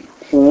mercy.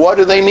 What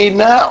do they need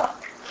now?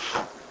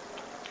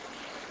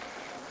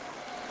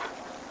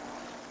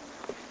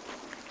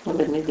 Well,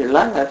 they need their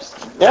lives.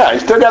 Yeah,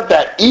 he's still got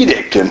that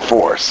edict in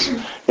force.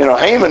 You know,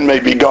 Haman may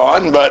be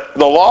gone, but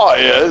the law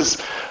is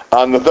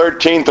on the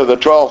 13th of the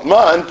 12th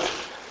month,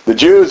 the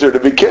Jews are to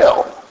be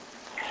killed.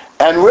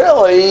 And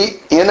really,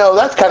 you know,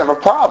 that's kind of a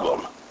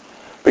problem.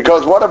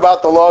 Because what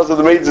about the laws of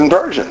the Medes and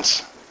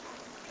Persians?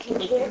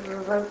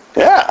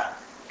 Yeah.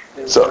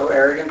 They were so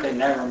arrogant they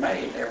never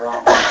made. They were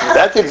all.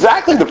 That's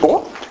exactly the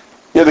point.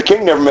 Yeah, the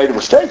king never made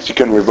mistakes. You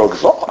couldn't revoke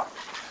his law.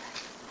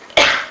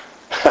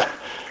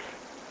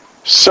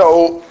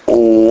 So,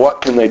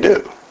 what can they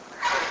do?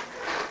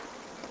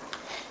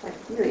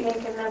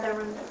 Make another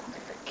one.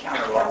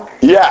 Counter law.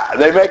 Yeah,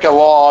 they make a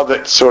law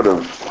that sort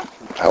of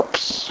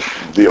helps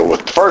deal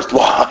with the first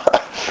law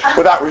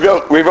without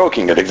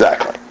revoking it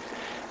exactly.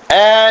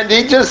 And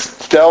he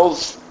just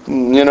tells,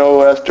 you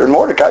know, Esther and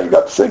Mordecai, you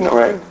got the signet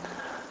ring.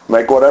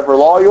 Make whatever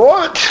law you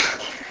want.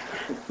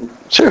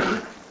 Sure.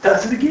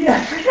 Does it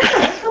again.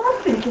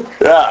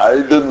 Yeah,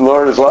 he didn't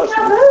learn his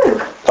lesson.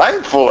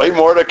 Thankfully,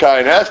 Mordecai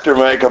and Esther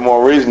make a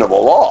more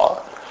reasonable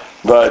law.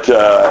 But,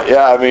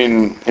 yeah, I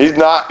mean, he's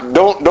not,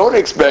 don't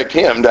expect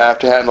him to have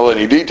to handle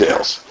any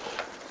details.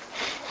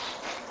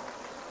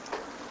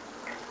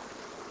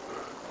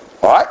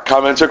 All right,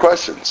 comments or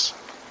questions?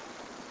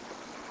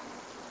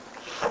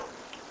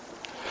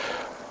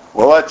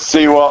 Well, let's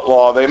see what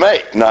law they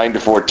make,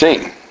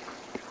 9-14.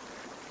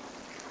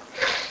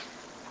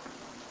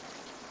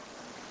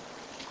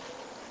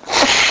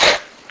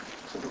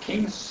 So the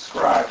king's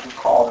scribes were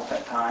called at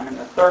that time in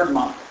the third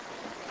month,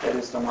 that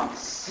is the month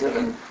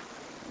 7,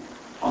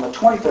 on the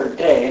 23rd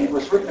day, and it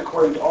was written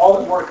according to all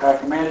that Mordecai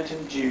commanded to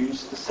the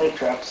Jews, the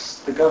satraps,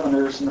 the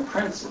governors, and the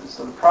princes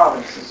of the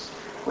provinces,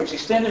 which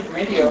extended from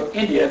India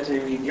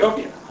to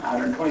Ethiopia,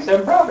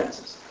 127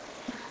 provinces.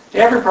 To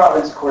every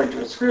province according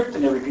to its script,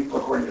 and every people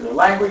according to their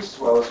language, as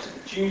well as to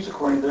the Jews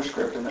according to their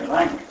script and their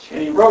language.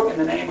 And he wrote in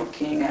the name of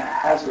King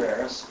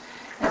Ahasuerus,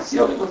 and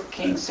sealed it with the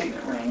king's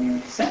signet ring,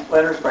 and sent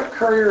letters by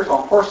couriers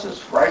on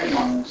horses, riding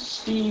on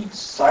steeds,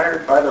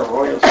 sired by the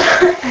royal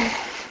son.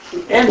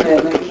 And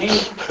then the king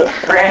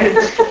granted...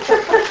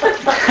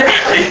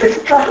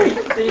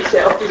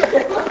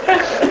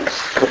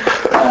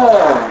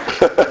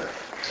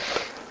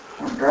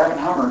 I'm driving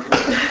Hummers.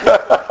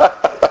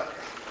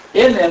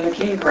 And then the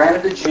king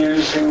granted the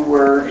Jews who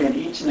were in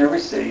each and every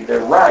city their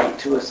right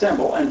to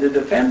assemble and to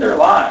defend their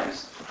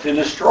lives, to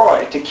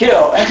destroy, to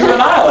kill, and to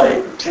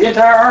annihilate the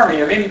entire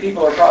army of any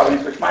people or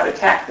province which might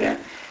attack them,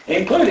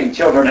 including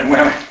children and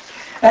women,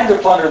 and to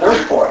plunder their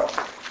spoil.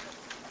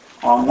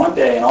 On one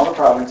day in all the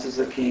provinces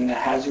of King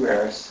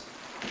Ahasuerus,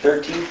 the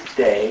 13th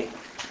day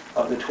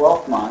of the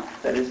 12th month,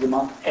 that is the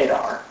month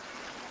Adar,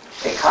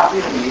 a copy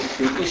of the edict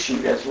to be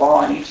issued as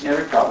law in each and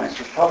every province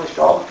was published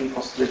to all the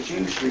people, so the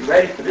Jews should be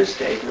ready for this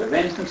day to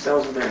avenge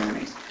themselves of their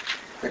enemies.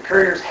 The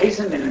couriers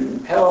hastened and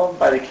impelled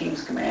by the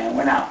king's command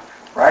went out,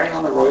 riding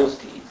on the royal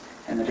steeds,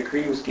 and the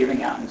decree was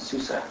given out in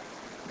Susa,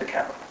 the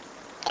capital.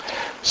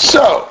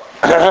 So,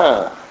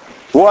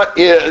 what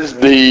is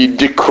the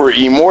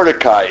decree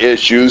Mordecai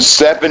issues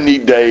 70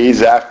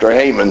 days after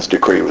Haman's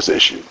decree was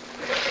issued?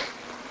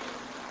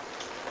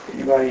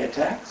 Anybody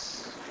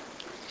attacks,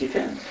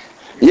 defends.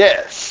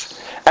 Yes.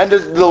 And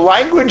does the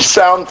language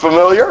sound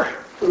familiar?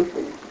 I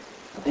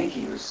think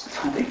he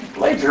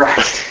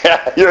plagiarized.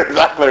 Yeah, you're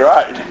exactly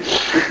right.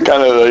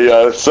 Kind of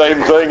the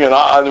same thing in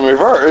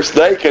reverse.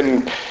 They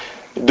can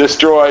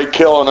destroy,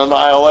 kill, and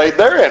annihilate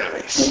their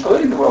enemies.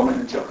 Including the women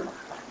and children.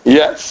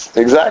 Yes,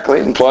 exactly,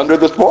 and plunder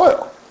the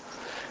spoil.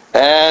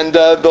 And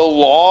the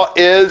law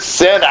is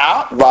sent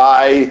out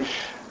by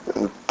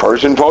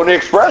Persian Pony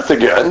Express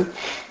again,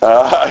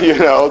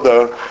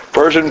 the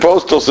Persian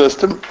postal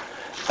system,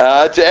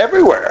 to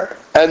everywhere.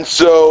 And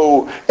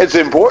so it's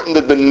important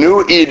that the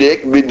new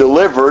edict be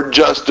delivered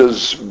just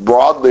as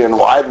broadly and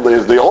widely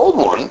as the old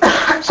one,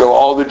 so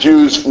all the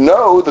Jews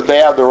know that they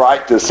have the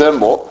right to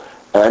assemble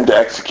and to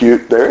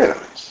execute their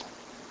enemies.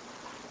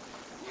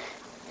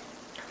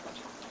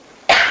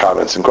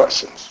 Comments and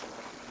questions?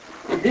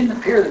 It didn't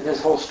appear that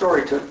this whole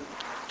story took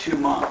 2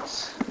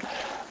 months,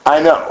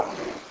 I know.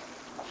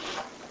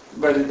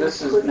 but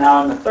this is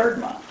now in the 3rd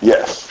month.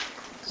 Yes.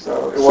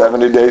 So it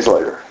 70 days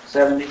later.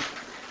 70.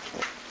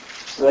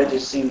 So that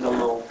just seems a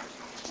little...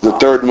 The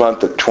 3rd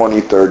month, the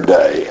 23rd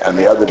day, and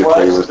the other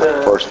decree was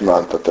the 1st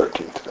month, the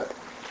 13th day.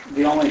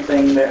 The only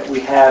thing that we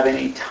have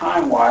any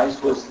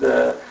time-wise was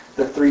the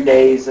 3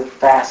 days of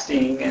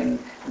fasting, and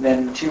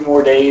then 2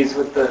 more days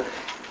with the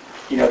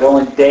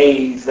only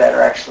days that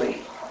are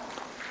actually...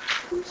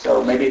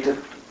 So maybe it took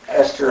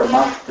Esther a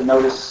month to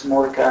notice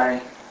Mordecai.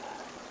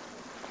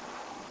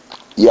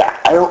 Yeah,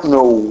 I don't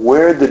know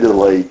where the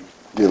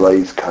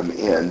delays come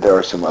in. There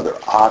are some other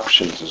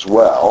options as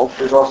well.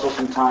 There's also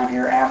some time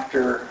here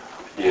after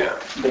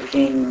the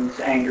king's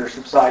anger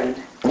subsided.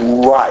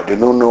 Right. I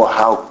don't know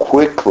how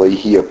quickly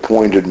he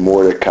appointed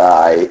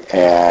Mordecai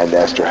and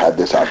Esther had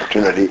this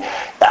opportunity.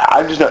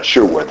 I'm just not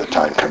sure where the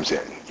time comes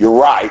in. You're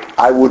right.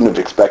 I wouldn't have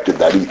expected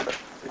that either.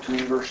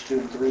 Between verse 2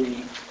 and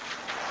 3,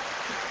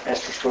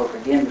 Esther spoke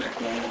again to the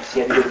king. She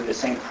had to go through the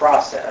same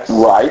process.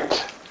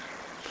 Right.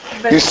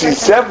 But You see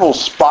several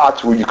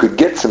spots where you could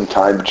get some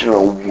time, but you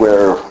don't know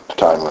where the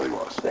time really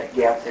was. That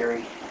gap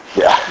theory.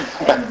 Yeah.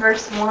 in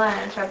verse 1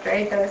 in chapter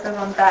 8, though, it says,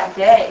 on that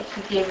day,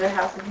 he gave the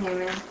house of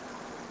Haman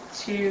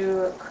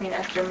to Queen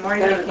Esther.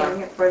 Mordecai came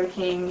before the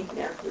king.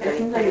 Yeah. It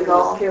seems like a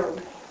goal.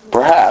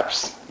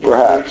 Perhaps.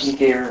 He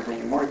gave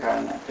everything to Mordecai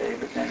on that day,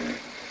 but then...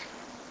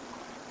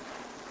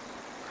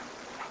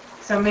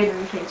 So maybe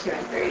between 2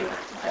 and 3.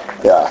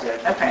 Yeah.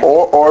 Okay.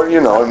 Or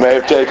it may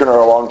have taken her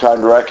a long time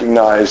to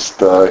recognize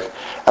I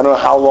don't know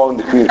how long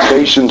the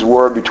communications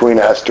were between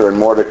Esther and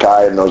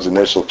Mordecai in those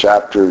initial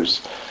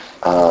chapters,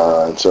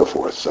 and so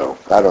forth. So,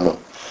 I don't know.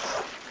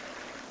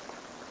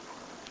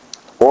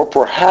 Or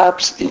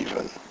perhaps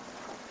even,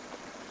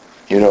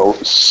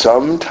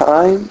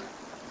 sometime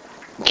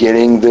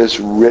getting this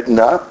written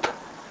up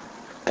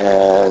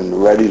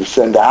and ready to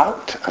send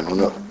out. I don't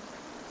know.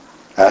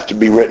 Has to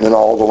be written in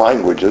all the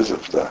languages I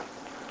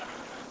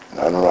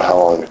don't know how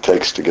long it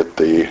takes to get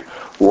the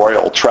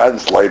royal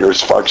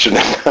translators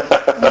functioning.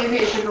 Maybe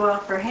it took a while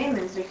for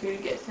Haman's decree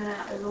to get sent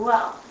out as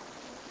well.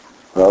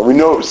 Well, we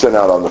know it was sent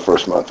out on the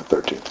 1st month, the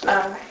 13th day.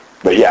 Okay.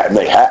 But yeah, it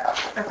may have.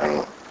 I don't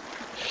know.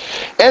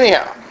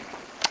 Anyhow,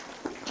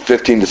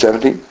 15 to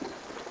 17.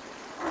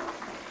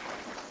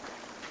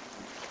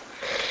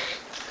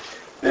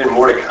 Then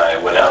Mordecai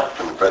went out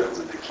from the presence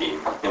of the king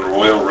in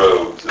royal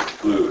robes of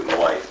blue and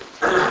white,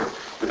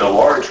 with a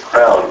large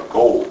crown of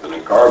gold and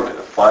a garment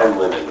of fine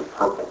linen of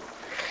purple.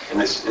 And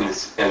the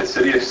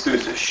city of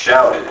Susa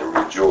shouted and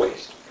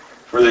rejoiced,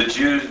 for the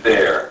Jews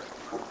there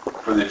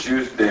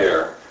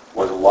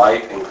was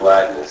light and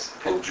gladness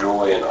and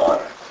joy and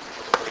honor.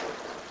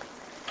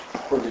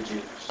 For the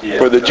Jews. Yeah,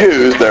 For the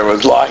Jews, there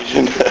was light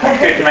and...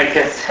 Make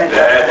it sense.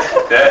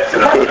 That's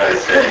what I'm trying to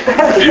say. For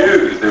the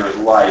Jews, there was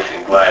light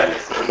and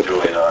gladness and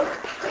joy and honor.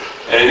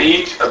 And in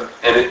each of,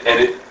 and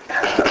it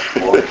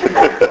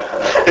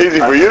Easy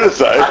for you to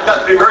say. I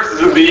thought 3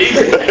 verses would be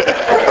easy.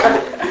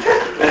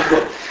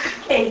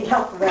 Can't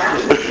help that.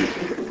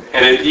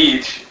 And in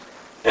each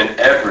and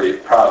every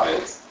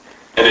province,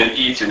 and in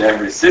each and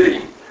every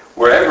city,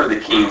 wherever the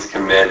king's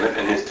commandment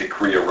and his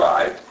decree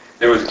arrived,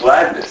 there was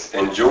gladness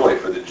and joy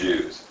for the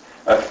Jews,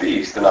 a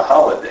feast and a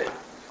holiday.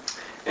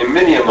 And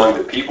many among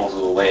the peoples of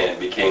the land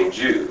became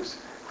Jews,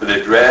 for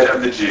the dread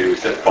of the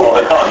Jews had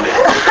fallen on them.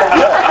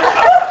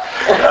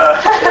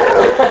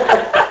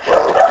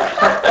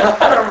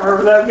 I don't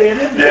remember that being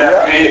in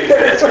there. Yeah, me,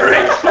 that's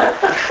great.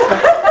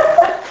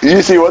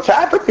 You see what's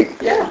happening?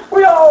 Yeah,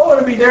 we all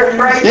want to be there,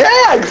 right?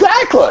 Yeah,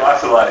 exactly.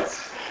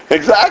 Proselytes.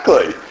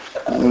 Exactly.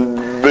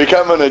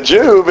 Becoming a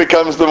Jew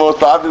becomes the most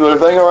popular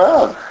thing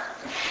around.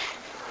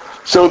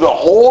 So the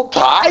whole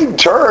tide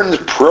turns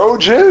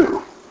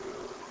pro-Jew.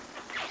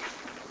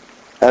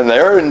 And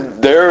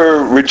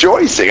they're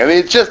rejoicing. I mean,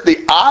 it's just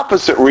the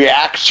opposite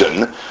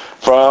reaction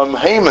from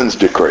Haman's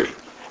decree.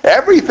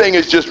 Everything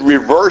is just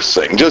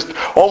reversing, just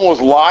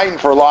almost line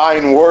for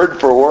line, word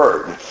for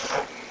word.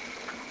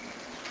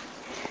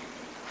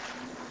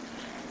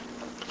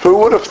 Who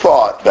would have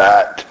thought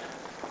that,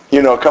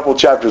 a couple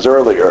chapters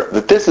earlier,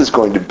 that this is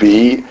going to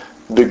be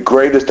the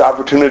greatest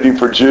opportunity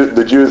for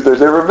the Jews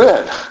there's ever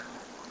been?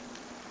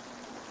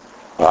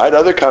 All right,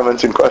 other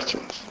comments and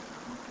questions?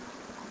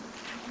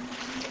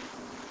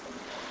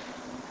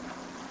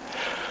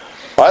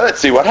 All right, let's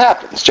see what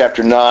happens.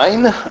 Chapter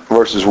 9,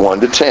 verses 1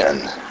 to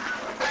 10.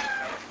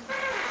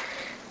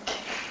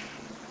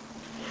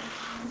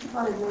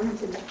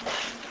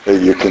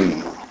 You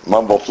can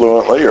mumble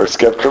fluently or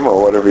skip them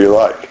or whatever you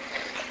like.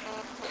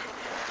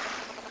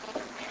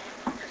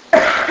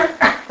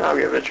 I'll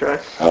give it a try.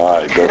 All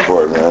right, go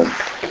for it, man.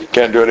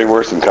 Can't do any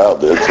worse than Kyle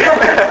did. He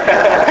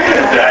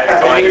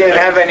didn't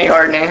have any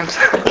hard names.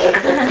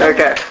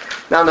 Okay.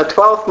 Now in the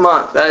 12th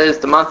month, that is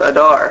the month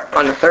Adar,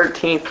 on the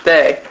 13th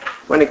day,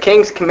 when the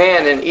king's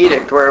command and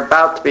edict were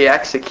about to be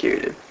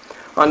executed,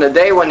 on the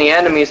day when the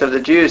enemies of the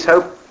Jews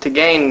hoped to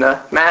gain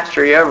the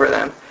mastery over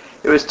them,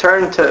 it was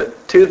turned to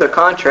the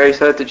contrary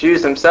so that the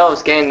Jews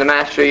themselves gained the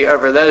mastery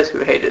over those who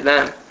hated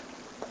them.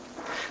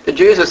 The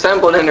Jews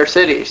assembled in their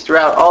cities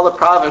throughout all the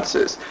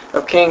provinces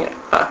of King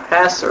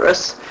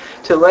Ahasuerus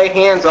to lay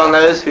hands on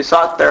those who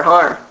sought their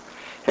harm,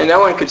 and no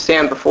one could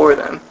stand before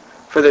them,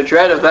 for the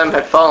dread of them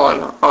had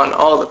fallen on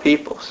all the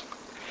peoples.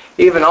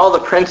 Even all the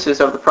princes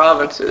of the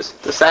provinces,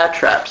 the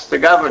satraps, the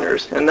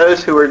governors, and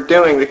those who were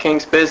doing the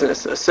king's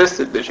business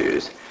assisted the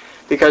Jews,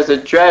 because the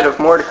dread of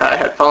Mordecai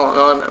had fallen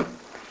on them.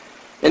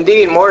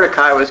 Indeed,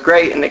 Mordecai was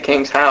great in the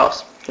king's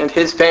house, and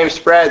his fame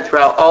spread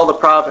throughout all the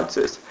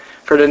provinces,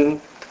 for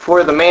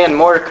the man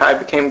Mordecai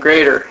became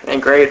greater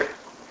and greater.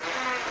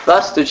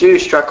 Thus the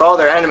Jews struck all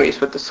their enemies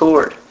with the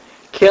sword,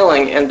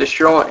 killing and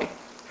destroying.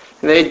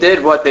 And they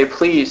did what they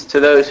pleased to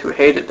those who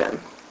hated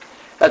them.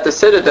 At the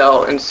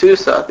citadel in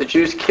Susa, the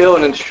Jews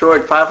killed and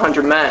destroyed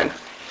 500 men.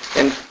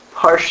 In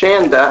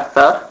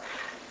Parshandatha,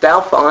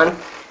 Dalphon,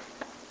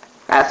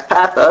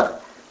 Aspatha,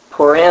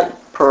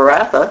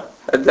 Paratha,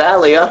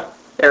 Adalia,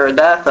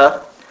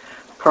 Aridatha,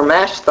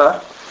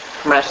 Parmashtha,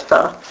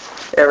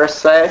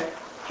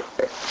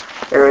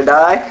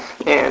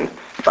 Aridai, and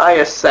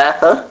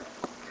Biasatha,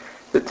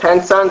 the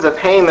 10 sons of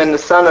Haman, the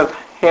son of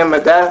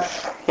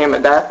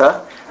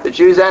Hamadatha, the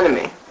Jews'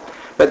 enemy.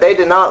 But they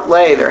did not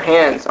lay their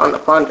hands on the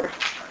plunder.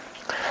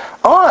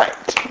 All right,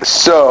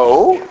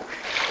 so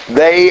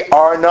they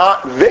are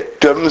not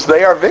victims,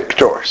 they are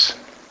victors.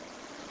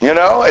 You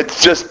know,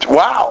 it's just,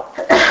 wow.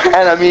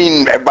 And I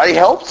mean, everybody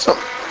helps them.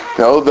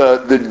 You know,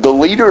 the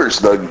leaders,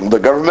 the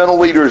governmental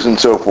leaders and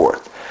so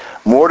forth.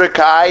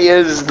 Mordecai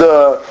is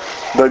the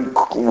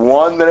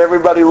one that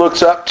everybody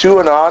looks up to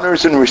and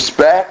honors and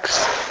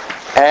respects.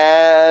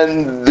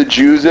 And the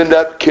Jews end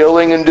up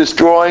killing and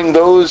destroying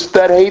those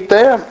that hate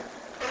them.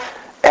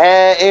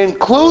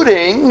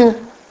 Including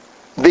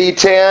the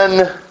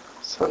 10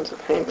 Sons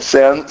of Haman.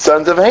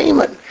 Sons of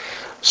Haman.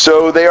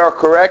 So they are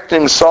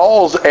correcting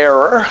Saul's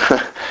error.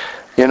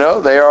 You know,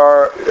 they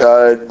are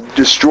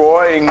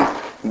destroying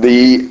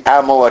the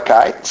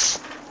Amalekites.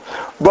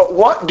 But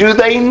what do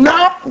they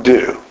not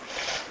do?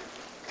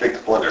 Take the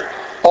plunder.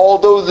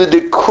 Although the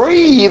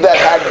decree that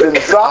had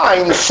been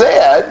signed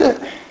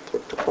said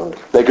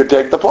they could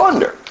take the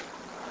plunder.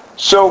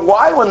 So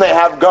why, when they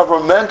have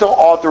governmental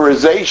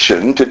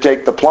authorization to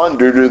take the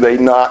plunder, do they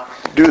not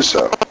do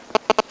so?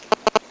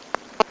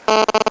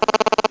 I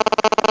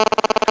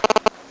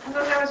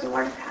thought that was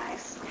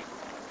Mordecai's.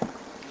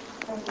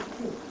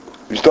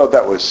 You thought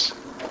that was...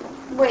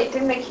 Wait,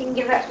 didn't the king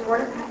give that to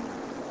Mordecai?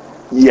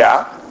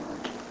 Yeah.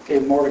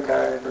 Gave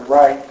Mordecai the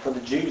right for the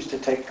Jews to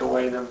take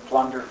away the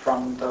plunder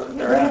from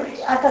their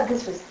enemies. I thought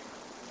this was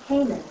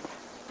Haman's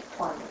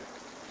plunder.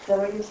 Is that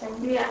what you're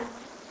saying? Yeah.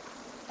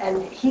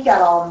 And he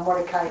got all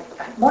Mordecai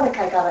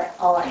got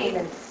all of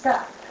Haman's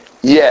stuff.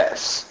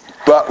 Yes.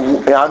 But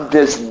on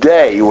this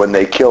day when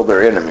they kill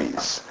their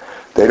enemies,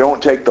 they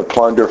don't take the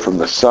plunder from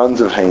the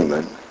sons of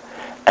Haman.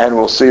 And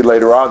we'll see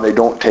later on they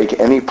don't take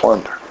any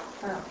plunder.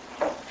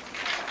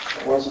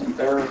 It wasn't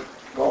their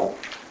goal.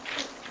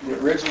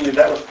 Originally,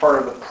 that was part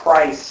of the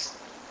price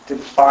to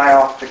buy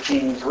off the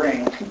king's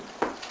ring,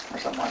 or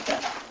something like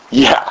that.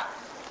 Yeah.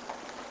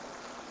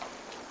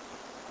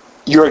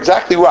 You're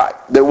exactly right.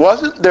 That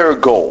wasn't their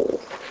goal.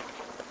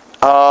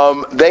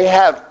 They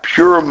have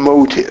pure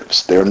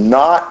motives. They're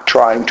not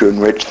trying to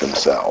enrich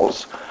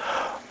themselves.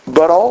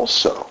 But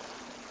also,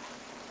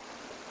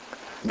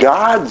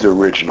 God's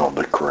original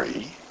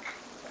decree,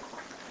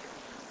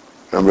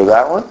 remember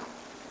that one?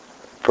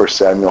 1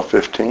 Samuel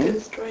 15? To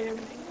destroy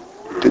everything.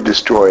 To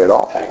destroy it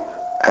all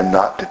and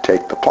not to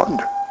take the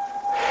plunder.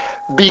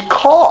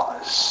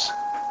 Because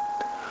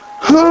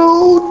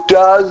who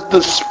does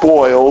the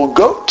spoil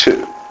go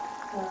to?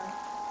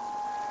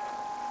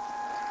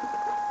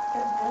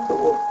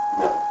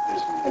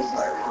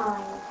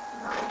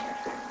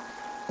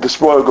 The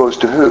spoil goes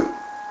to who?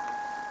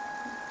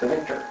 The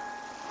victor.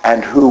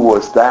 And who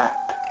was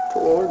that? The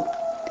Lord.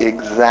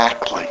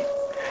 Exactly.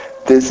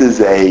 This is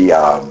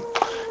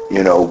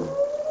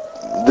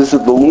this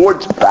is the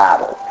Lord's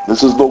battle.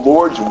 This is the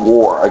Lord's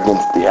war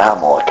against the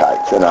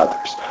Amalekites and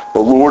others. The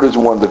Lord has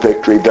won the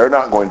victory. They're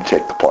not going to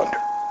take the plunder.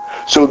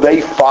 So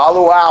they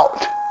follow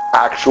out,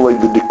 actually,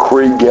 the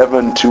decree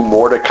given to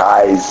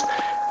Mordecai's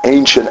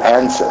ancient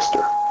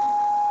ancestor.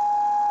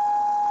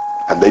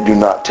 And they do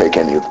not take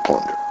any of the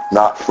plunder.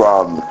 Not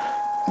from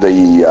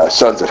the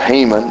sons of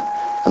Haman,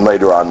 and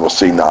later on we'll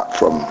see not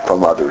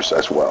from others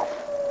as well.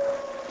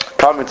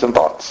 Comments and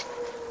thoughts?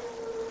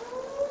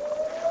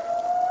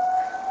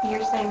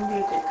 You're saying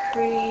the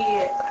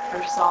decree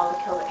for Saul to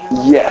kill the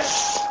Amalekites?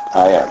 Yes,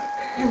 I am.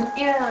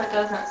 Even though it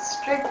doesn't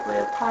strictly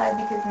apply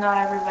because not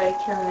everybody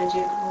killing a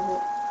Jew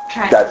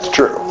That's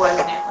true. was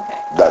an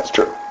Amalekite. That's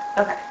true.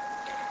 Okay.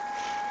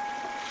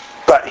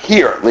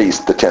 here at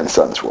least the 10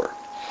 sons were.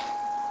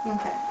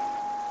 Okay.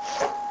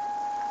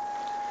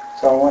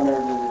 So I wonder,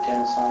 did the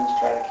 10 sons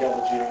try to kill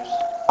the Jews?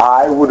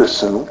 I would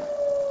assume.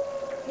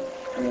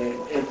 I mean,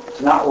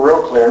 it's not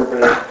real clear,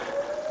 but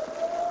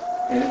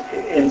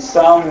in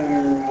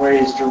some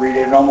ways to read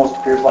it, it almost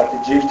appears like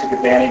the Jews took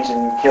advantage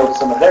and killed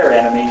some of their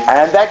enemies,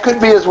 And that could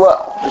be as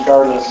well.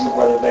 regardless of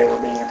whether they were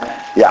being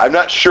attacked. Yeah, I'm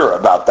not sure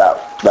about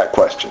that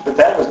question. But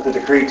that was the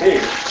decree too.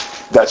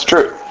 That's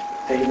true.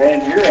 Take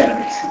advantage of your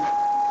enemies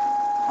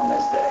on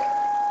this day.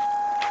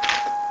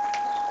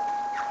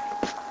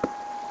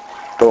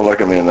 Don't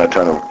look at me in that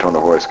tone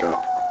of voice, go.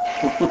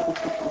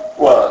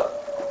 Well,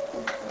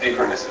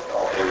 different is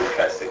all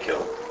Amalekites they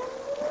killed.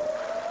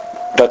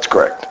 That's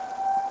correct.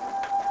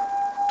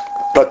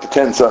 But the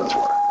 10 sons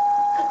were.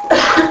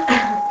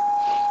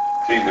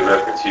 See, the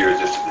reference here is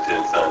just to the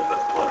 10 sons,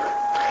 that's the wonder.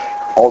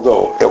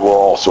 Although it will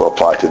also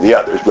apply to the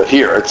others, but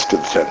here it's to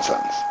the 10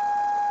 sons.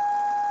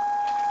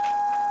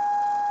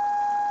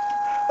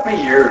 How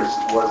many years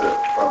was it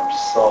from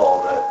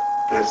Saul that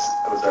this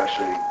was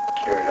actually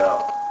carried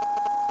out?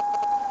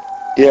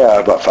 Yeah,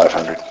 about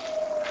 500.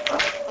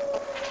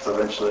 So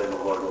eventually the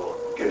Lord will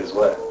get his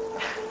way.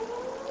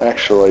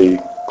 Actually,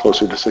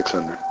 closer to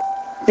 600.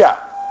 Yeah.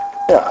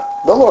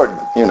 The Lord,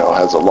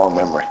 has a long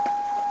memory.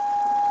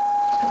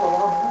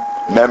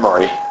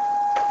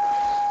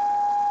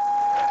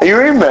 And you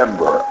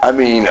remember,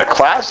 a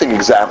classic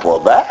example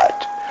of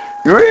that.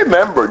 You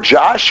remember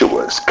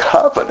Joshua's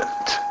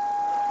covenant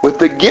with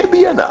the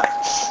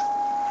Gibeonites.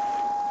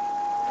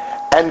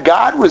 And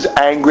God was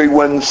angry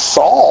when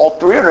Saul,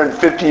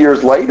 350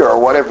 years later or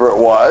whatever it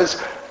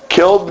was,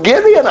 killed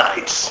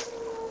Gibeonites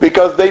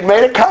because they'd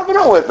made a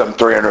covenant with them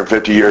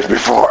 350 years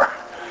before.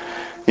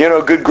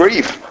 Good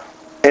grief.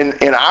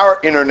 In our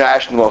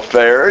international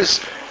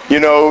affairs,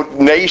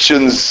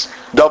 nations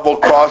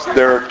double-crossed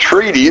their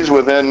treaties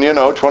within,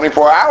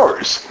 24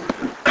 hours.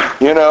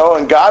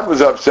 And God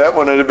was upset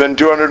when it had been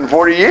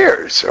 240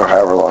 years, or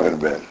however long it had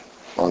been.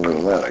 Longer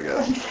than that, I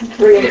guess.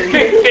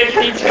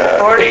 350 to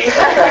 40.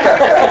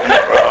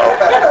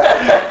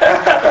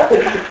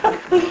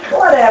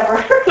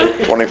 Whatever.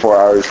 24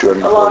 hours,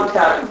 240. A long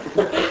time.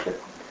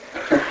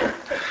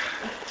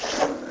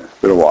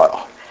 Been a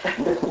while.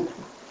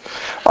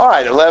 All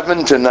right,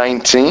 11 to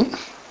 19.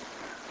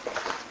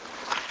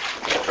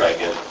 I'll try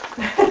again.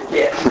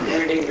 Yes, you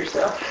redeem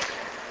yourself.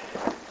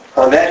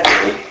 On that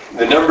day,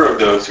 the number of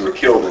those who were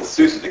killed in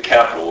Susa, the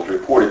capital, was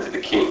reported to the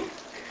king.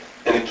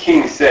 And the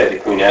king said to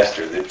Queen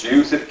Esther, the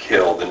Jews have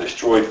killed and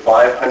destroyed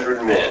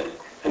 500 men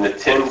and the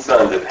 10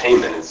 sons of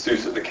Haman in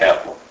Susa, the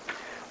capital.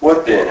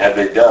 What then have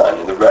they done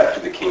in the rest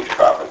of the king's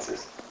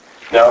provinces?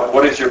 Now,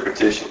 what is your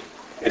petition?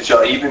 It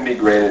shall even be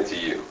granted to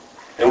you.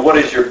 And what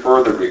is your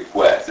further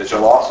request? It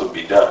shall also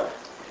be done.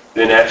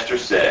 Then Esther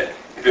said,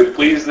 if it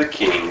please the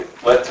king,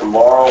 let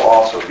tomorrow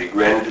also be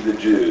granted to the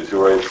Jews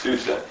who are in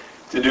Susa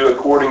to do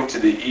according to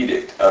the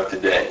edict of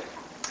today.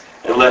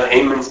 And let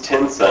Haman's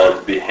 10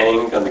 sons be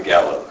hanged on the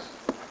gallows.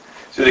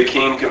 So the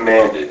king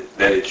commanded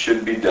that it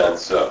should be done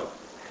so.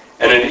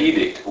 And an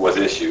edict was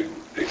issued,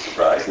 big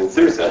surprise, in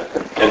Susa,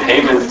 and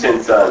Haman's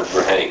 10 sons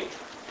were hanged.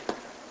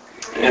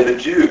 And the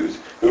Jews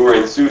who were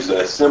in Susa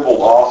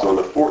assembled also on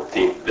the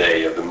 14th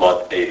day of the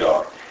month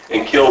Adar,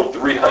 and killed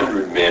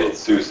 300 men in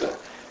Susa,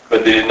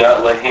 but they did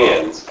not lay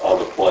hands on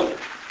the plunder.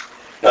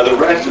 Now the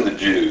rest of the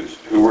Jews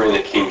who were in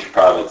the king's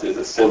provinces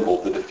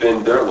assembled to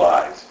defend their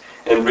lives,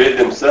 and rid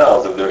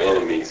themselves of their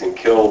enemies, and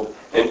killed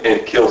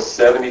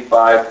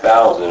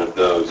 75,000 of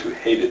those who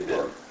hated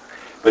them.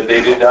 But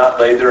they did not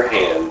lay their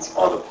hands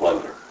on the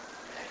plunder.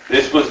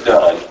 This was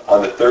done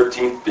on the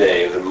 13th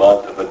day of the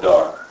month of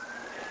Adar.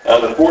 And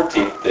on the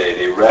 14th day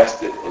they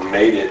rested and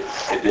made it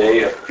a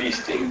day of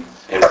feasting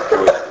and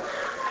rejoicing.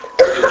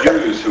 The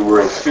Jews who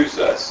were in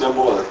Susa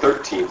assembled on the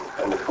 13th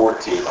and the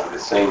 14th of the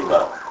same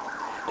month.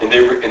 And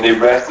they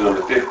rested on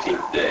the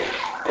 15th day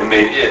and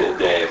made it a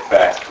day of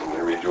fasting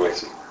and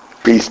rejoicing.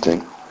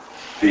 Feasting.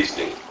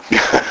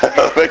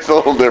 That makes a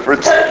little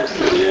difference.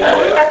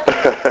 Yeah.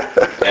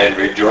 And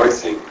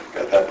rejoicing.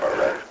 Got that part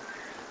right.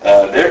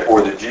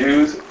 Therefore, the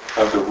Jews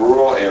of the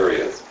rural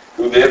areas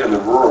who live in the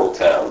rural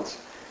towns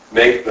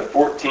make the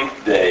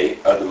 14th day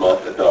of the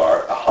month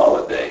Adar a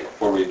holiday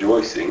for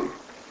rejoicing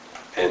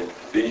and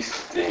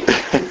feasting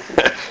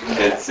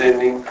and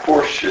sending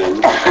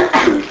portions of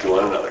food to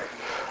one another.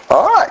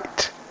 All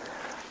right.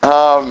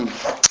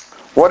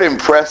 What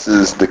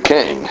impresses the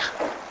king?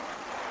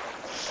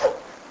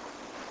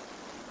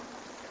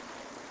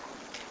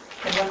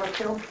 The number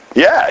 2.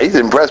 Yeah, he's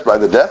impressed by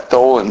the death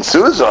toll in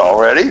Susa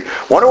already.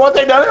 Wonder what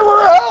they done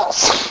everywhere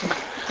else.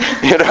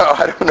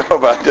 I don't know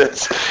about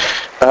this.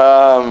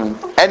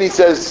 And he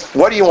says,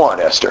 what do you want,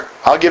 Esther?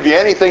 I'll give you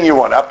anything you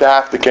want, up to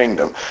half the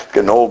kingdom. It's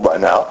getting old by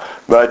now.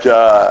 But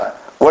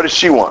what does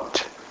she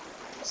want?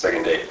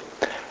 Second day.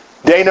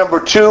 Day number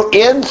 2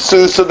 in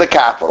Susa, the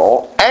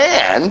capital,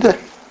 and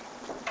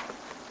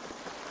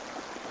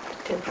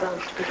 10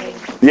 sons to be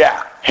hanged.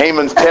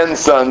 Haman's 10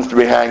 sons to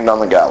be hanged on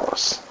the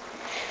gallows.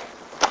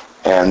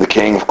 And the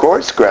king, of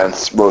course,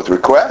 grants both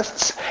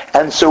requests.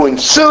 And so in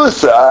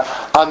Susa,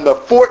 on the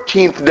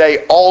 14th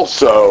day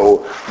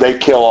also, they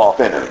kill off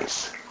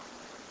enemies.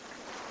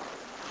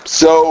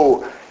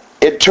 So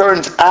it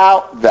turns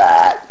out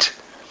that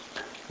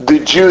the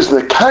Jews in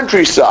the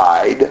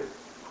countryside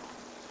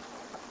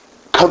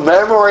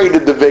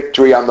commemorated the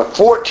victory on the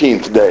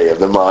 14th day of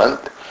the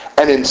month,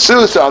 and in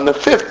Susa on the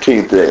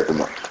 15th day of the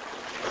month.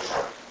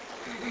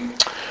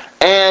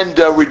 And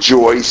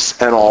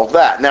rejoice and all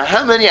that. Now,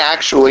 how many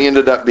actually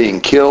ended up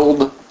being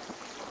killed,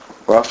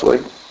 roughly?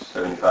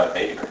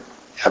 75,000.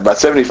 About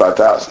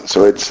 75,000.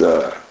 So it's,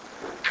 a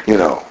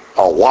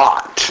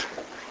lot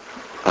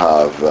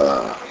of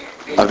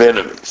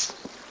enemies.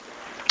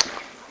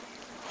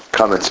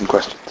 Comments and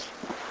questions?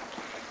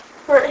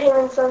 Weren't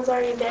Haman's sons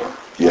already dead?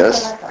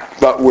 Yes,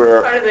 but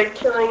we're... Are they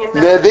killing and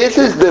Now, this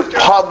is the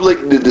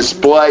public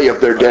display of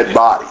their dead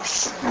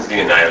bodies. It's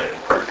the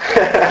annihilated part.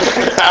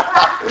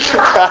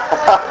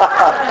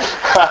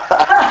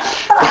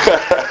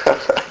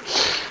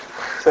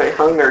 So they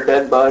hung their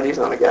dead bodies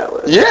on a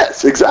gallows.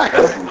 Yes,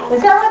 exactly.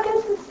 Is that what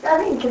this is? I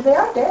mean, because they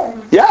are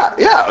dead. Yeah.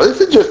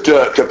 This is just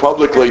to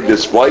publicly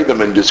display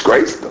them and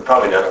disgrace them.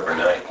 Probably not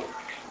overnight.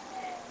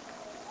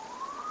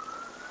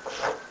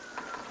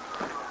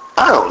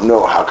 I don't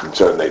know how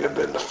concerned they'd have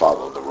been to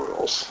follow the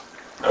rules.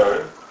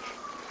 Alright.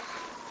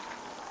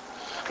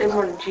 they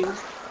weren't Jews?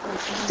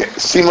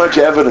 See much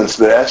evidence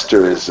that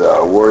Esther is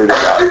worried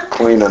about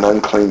clean and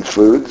unclean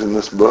foods in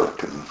this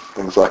book and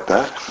things like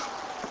that?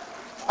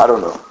 I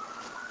don't know.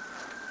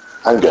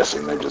 I'm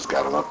guessing they just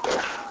got them up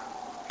there.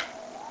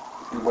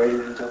 You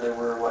waited until they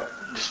were,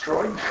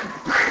 destroyed?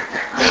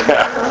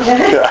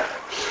 Yeah.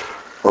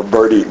 Or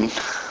bird eaten.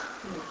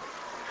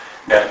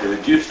 Now, do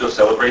the Jews still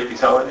celebrate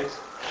these holidays?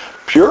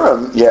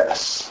 Purim,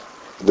 yes,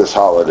 this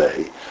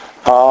holiday.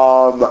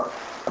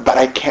 But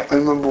I can't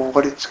remember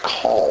what it's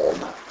called.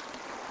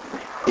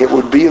 It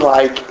would be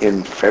like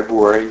in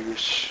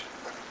February-ish.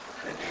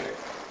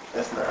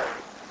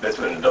 That's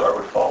when Adar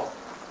would fall.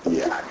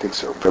 Yeah, I think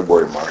so.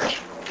 February,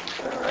 March.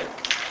 Alright.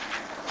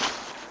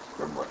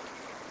 February.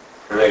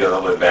 And they go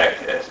all the way back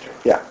to Esther.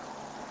 Yeah.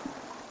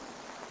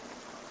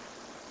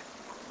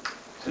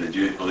 So the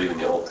Jews believe in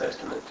the Old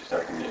Testament, just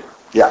nothing new.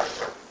 Yeah.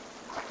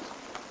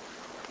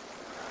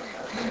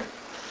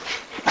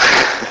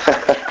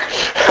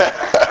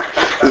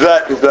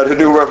 Is that a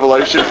new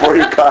revelation for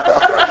you, Kyle?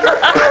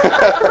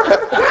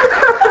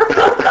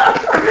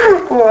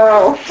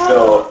 Wow.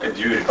 So a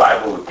Jewish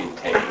Bible would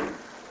contain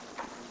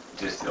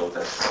just the Old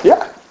Testament?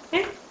 Yeah.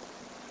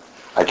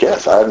 I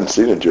guess. I haven't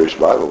seen a Jewish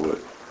Bible, but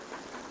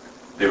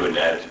They wouldn't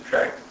add or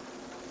subtract?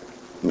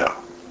 no.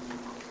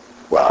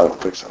 Well, I don't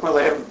think so. Well,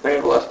 they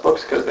have less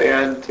books because they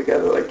add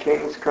together like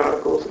Kings,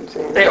 Chronicles, and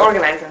Samuel. They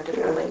organize them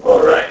differently.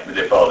 Well, right, but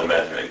they follow the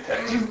Masoretic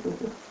text.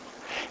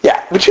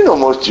 Yeah, but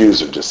most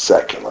Jews are just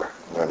secular.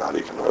 They're not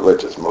even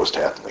religious, most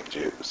ethnic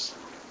Jews.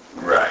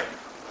 Right.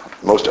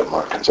 Most of them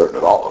aren't concerned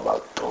at all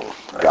about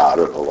the God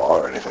or the law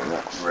or anything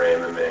else.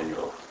 Ram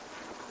Emanuel.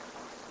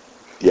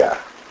 Yeah.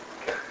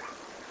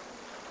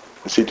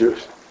 Is he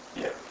Jewish?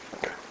 Yeah.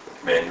 Okay.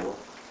 Manuel.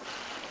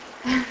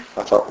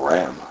 I thought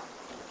Ram.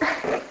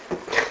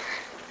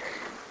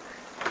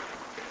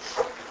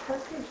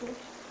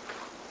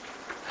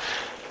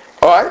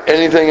 All right,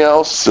 anything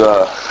else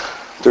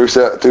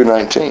through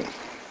 19?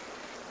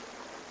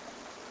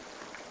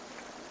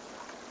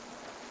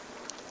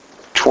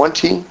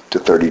 20 to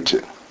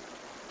 32.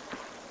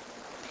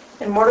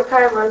 And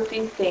Mordecai wrote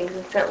these things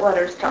and sent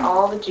letters to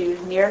all the Jews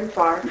near and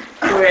far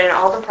who were in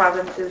all the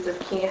provinces of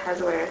King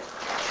Ahasuerus,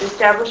 to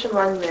establish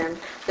among them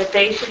that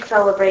they should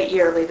celebrate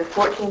yearly the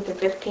 14th and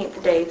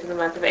 15th days of the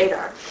month of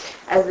Adar,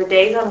 as the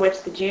days on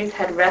which the Jews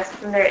had rest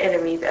from their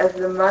enemies, as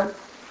the month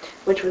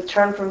which was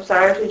turned from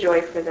sorrow to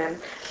joy for them,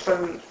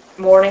 from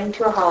mourning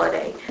to a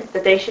holiday,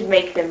 that they should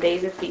make them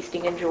days of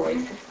feasting and joy,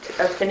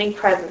 of sending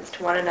presents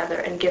to one another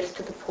and gifts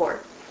to the poor.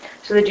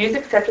 So the Jews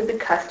accepted the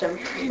custom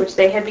which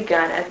they had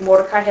begun, as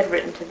Mordecai had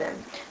written to them,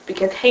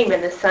 because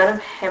Haman, the son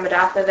of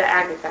Hammedatha the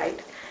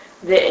Agagite,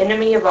 the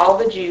enemy of all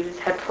the Jews,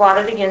 had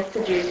plotted against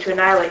the Jews to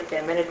annihilate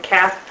them, and had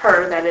cast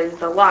Pur, that is,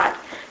 the lot,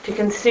 to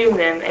consume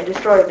them and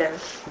destroy them.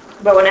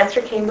 But when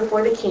Esther came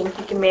before the king,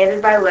 he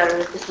commanded by letter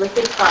that this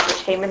wicked plot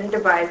which Haman had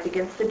devised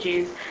against the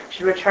Jews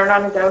should return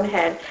on his own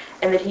head,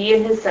 and that he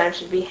and his son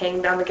should be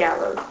hanged on the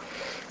gallows.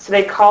 So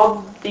they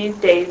called these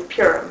days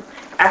Purim,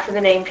 after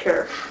the name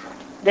Pur.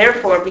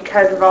 Therefore,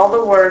 because of all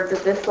the words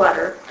of this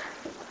letter,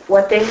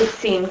 what they had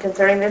seen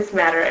concerning this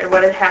matter, and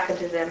what had happened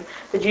to them,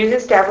 the Jews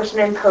established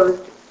and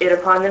imposed it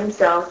upon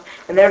themselves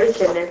and their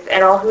descendants,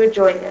 and all who had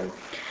joined them,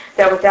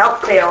 that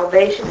without fail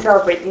they should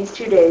celebrate these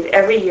 2 days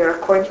every year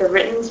according to the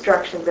written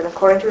instructions and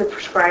according to the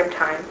prescribed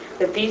time,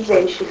 that these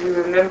days should be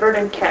remembered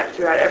and kept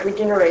throughout every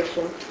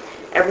generation,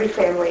 every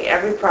family,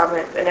 every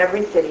province, and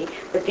every city,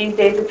 that these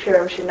days of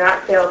Purim should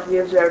not fail to be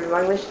observed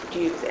among the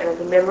Jews, and as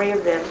a memory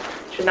of them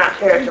should not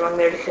perish among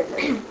their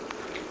descendants.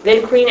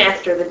 Then Queen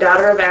Esther, the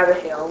daughter of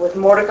Abihail, with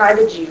Mordecai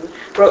the Jew,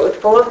 wrote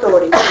with full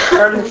authority to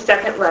confirm the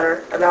second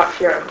letter about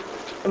Purim.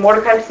 And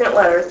Mordecai sent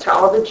letters to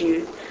all the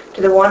Jews,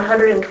 to the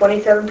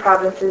 127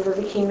 provinces of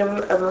the kingdom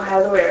of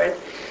Ahasuerus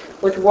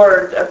with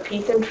words of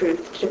peace and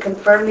truth, to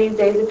confirm these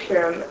days of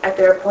Purim at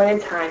their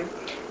appointed time,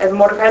 as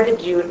Mordecai the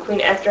Jew and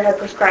Queen Esther had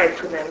prescribed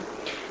for them,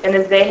 and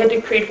as they had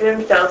decreed for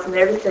themselves and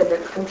their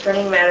descendants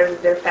concerning matters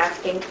of their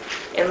fasting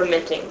and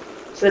lamenting.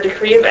 So the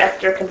decree of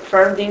Esther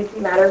confirmed these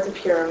matters of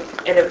Purim,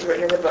 and it was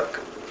written in the book.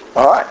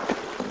 All right.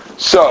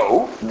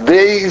 So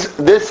this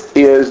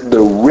is the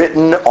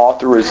written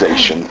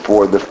authorization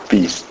for the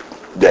feast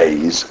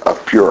days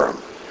of Purim.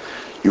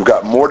 You've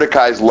got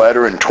Mordecai's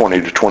letter in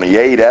 20 to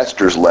 28,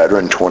 Esther's letter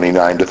in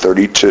 29 to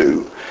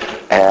 32.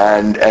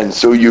 And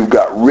so you've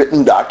got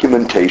written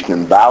documentation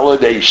and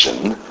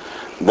validation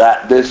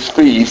that this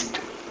feast,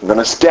 I'm going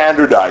to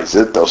standardize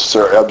it. They'll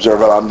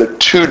observe it on the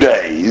 2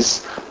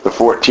 days, the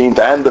 14th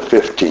and the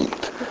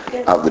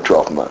 15th of the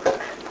 12th month.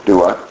 Do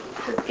what?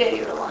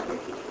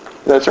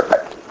 That's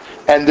right.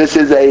 And this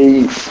is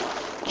a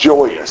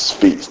joyous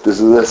feast. This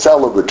is a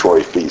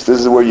celebratory feast. This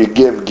is where you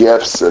give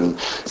gifts and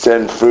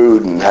send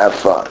food and have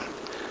fun.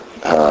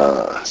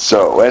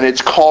 And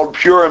it's called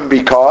Purim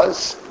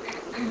because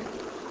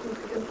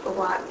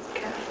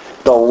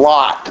the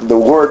lot, the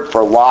word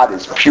for lot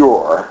is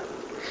pure,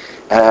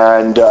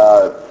 and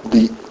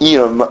the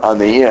im on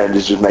the end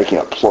is just making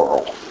it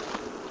plural.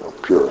 So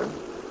Purim.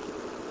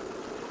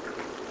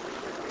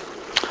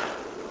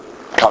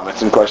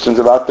 Comments and questions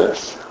about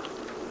this?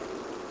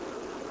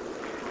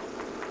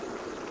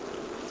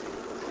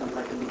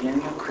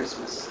 Beginning of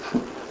Christmas.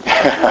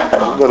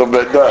 A little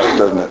bit does,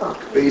 doesn't it?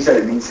 But you said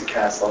it means to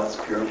cast lots,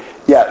 pure.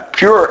 Yeah,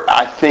 pure,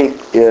 I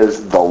think,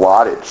 is the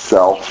lot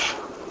itself.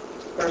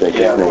 I think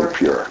it's named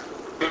pure.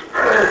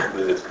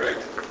 That's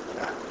correct.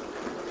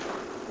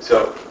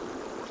 So,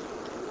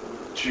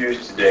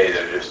 Jews today,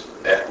 they're just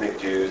ethnic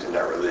Jews and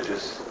not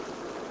religious,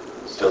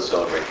 still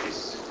celebrate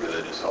these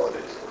religious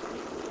holidays.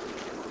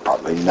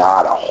 Probably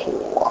not a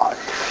whole lot.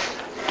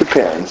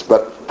 Depends,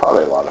 but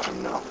probably a lot of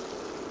them know.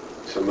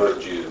 So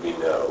most Jews we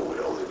know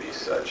would only be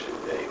such in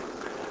name.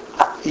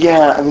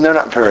 Yeah, I mean, they're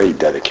not very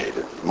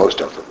dedicated,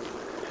 most of them.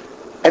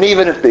 And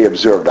even if they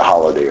observed a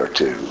holiday or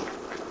two,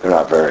 they're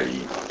not very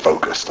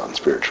focused on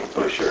spiritual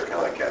Oh, things. sure, kind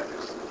of like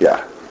Catholics.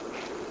 Yeah.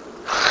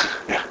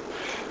 Yeah.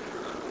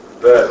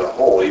 But as a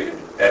whole, even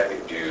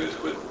ethnic Jews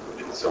would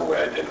in some way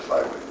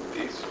identify with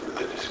these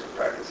religious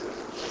practices.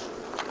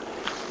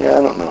 Yeah,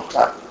 I don't know.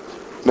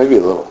 Maybe a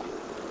little.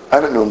 I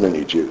haven't known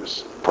many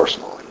Jews,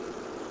 personally.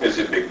 There's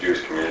a big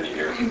Jewish community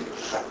here. I mean,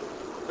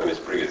 it's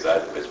a pretty good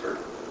size in Pittsburgh.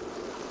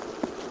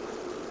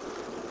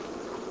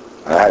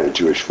 I had a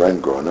Jewish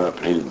friend growing up,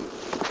 and he didn't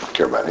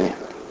care about anything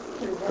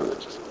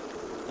religious.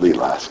 Lee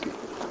Lasky.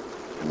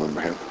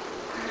 Remember him?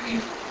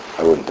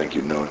 I wouldn't think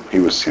you'd know him. He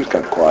was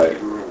kind of quiet.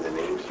 Do you remember the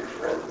names of your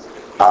friends?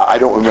 I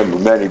don't remember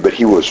many, but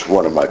he was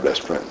one of my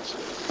best friends.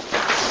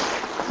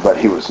 But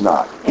he was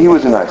not. He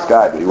was a nice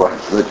guy, but he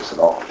wasn't religious at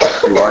all.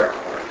 You are?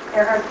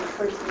 Erhard the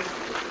first name.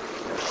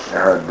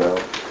 Erhard Bell.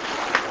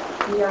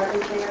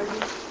 E-R-H-A-R-D.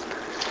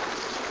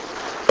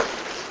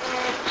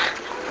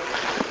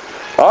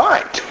 All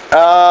right.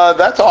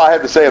 That's all I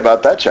have to say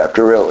about that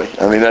chapter, really.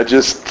 I mean, that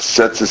just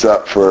sets us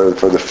up for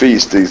the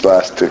feast, these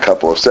last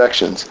couple of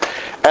sections.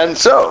 And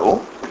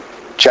so,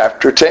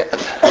 chapter 10.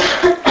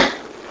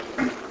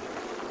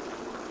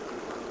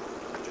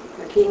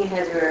 King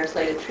Ahasuerus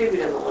laid a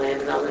tribute on the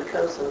land and on the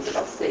coastlands of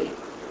the sea,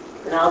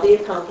 and all the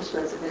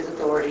accomplishments of his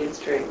authority and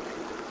strength,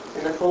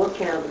 and the full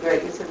account of the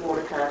greatness of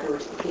Mordecai to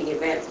which the king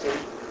advanced him.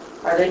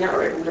 Are they not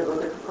written in the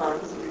book of the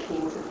Chronicles of the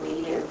kings of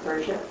Media and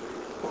Persia?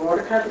 For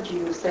Mordecai the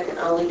Jew was second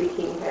only to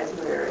King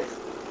Ahasuerus,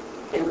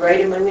 and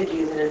great among the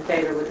Jews and in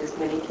favor with his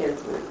many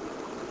kinsmen,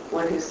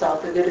 one who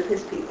sought the good of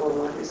his people and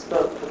one who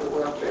spoke for the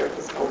welfare of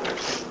his whole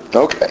nation.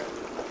 Okay.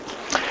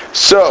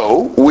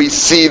 So, we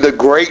see the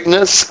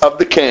greatness of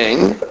the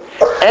king,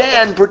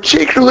 and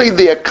particularly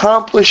the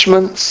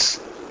accomplishments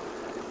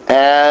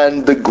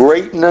and the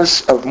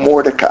greatness of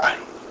Mordecai.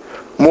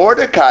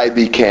 Mordecai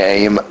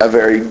became a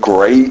very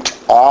great,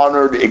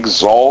 honored,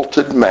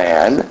 exalted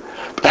man.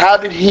 But how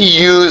did he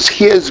use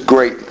his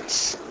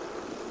greatness?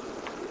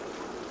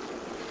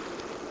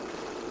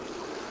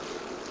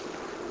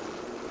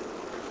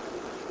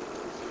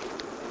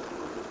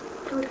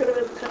 For the good of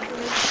his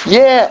countrymen.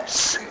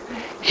 Yes.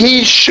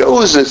 He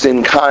shows us,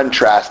 in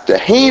contrast to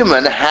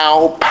Haman,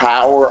 how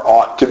power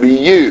ought to be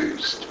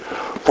used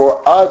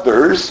for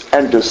others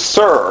and to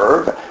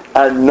serve,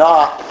 and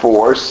not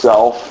for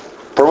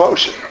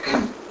self-promotion.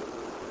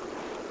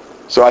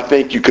 So I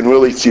think you can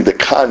really see the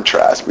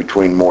contrast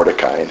between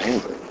Mordecai and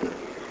Haman.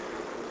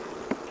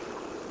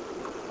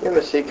 You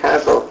ever see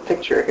kind of a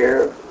picture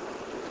here of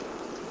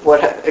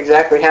what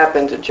exactly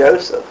happened to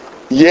Joseph?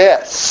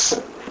 Yes.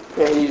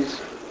 You know,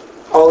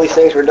 all these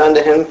things were done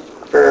to him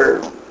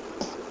for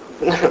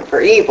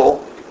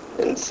evil,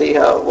 and see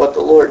what the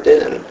Lord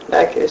did in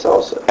that case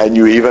also. And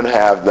you even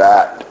have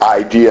that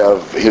idea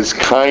of his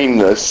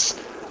kindness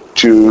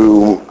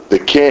to the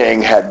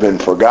king had been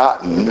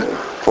forgotten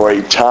for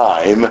a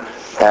time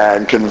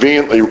and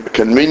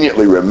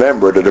conveniently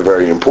remembered at a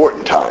very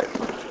important time.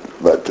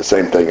 But the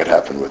same thing had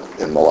happened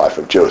in the life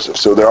of Joseph.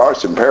 So there are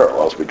some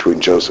parallels between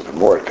Joseph and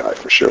Mordecai,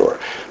 for sure.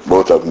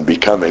 Both of them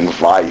becoming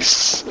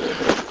vice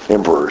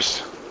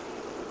emperors.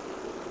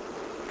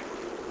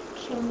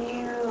 Can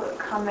you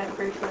comment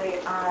briefly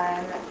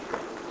on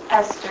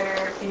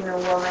Esther being a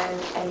woman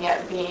and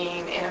yet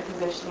being in a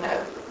position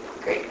of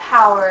great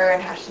power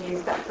and how she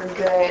used that for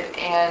good?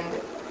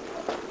 And,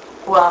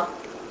 well,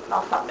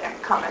 I'll stop there.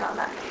 Comment on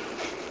that.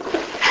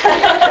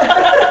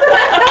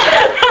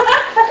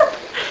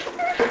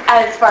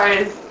 As far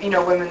as,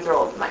 women's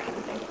roles and that kind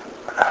of thing.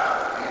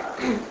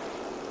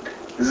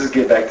 Does this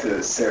get back to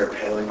the Sarah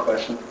Palin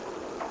question?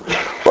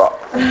 Well,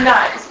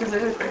 Not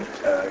specifically.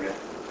 Okay.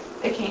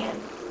 It can.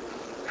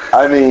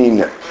 I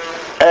mean,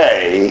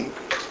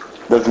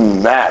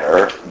 doesn't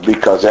matter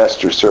because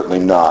Esther's certainly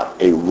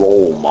not a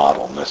role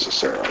model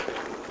necessarily.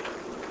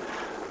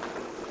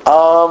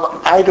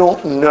 I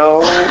don't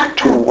know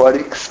to what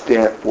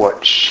extent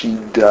what she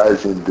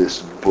does in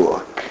this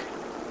book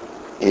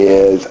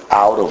is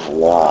out of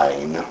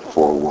line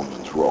for a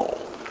woman's role.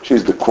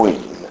 She's the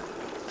queen.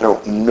 I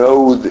don't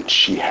know that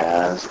she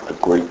has a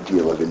great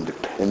deal of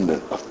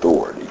independent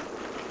authority.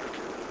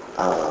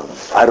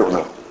 I don't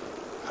know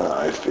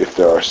if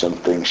there are some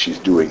things she's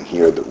doing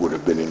here that would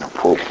have been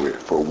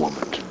inappropriate for a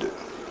woman to do.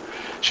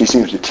 She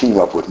seems to team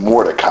up with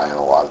Mordecai in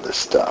a lot of this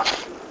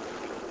stuff.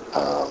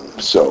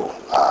 So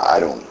I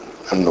don't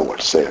know what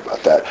to say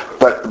about that.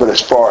 But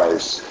as far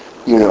as,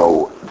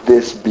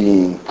 this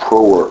being pro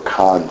or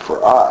con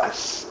for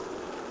us,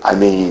 I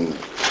mean, the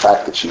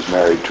fact that she's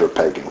married to a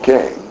pagan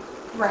king,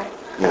 Right.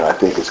 I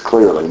think is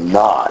clearly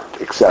not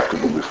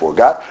acceptable before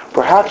God.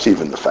 Perhaps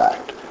even the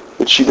fact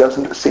that she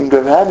doesn't seem to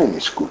have had any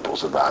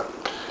scruples about,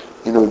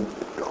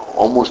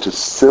 almost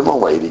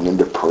assimilating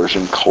into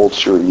Persian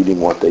culture, eating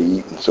what they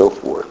eat and so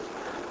forth.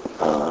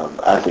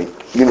 I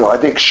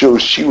think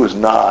shows she was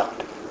not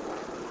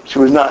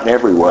in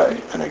every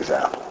way an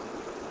example.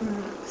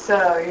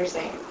 So you're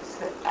saying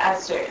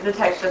Esther, the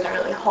text doesn't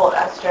really hold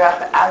Esther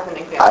up as an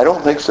example? I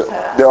don't think so.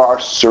 There are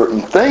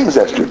certain things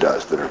Esther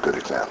does that are good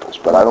examples,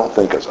 but I don't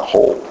think as a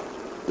whole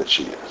that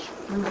she is.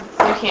 So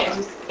you can't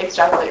just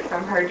extrapolate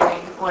from her doing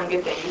one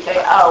good thing and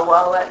say, oh,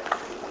 well, let's...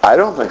 I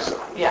don't think so.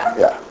 Yeah.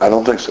 Yeah, I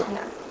don't think so.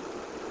 Yeah.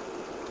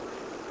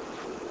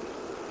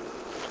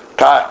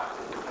 Kyle.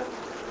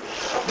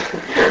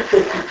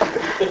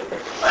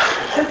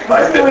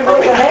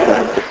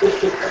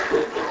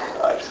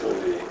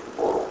 Absolutely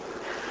horrible.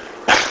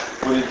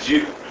 Would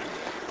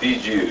the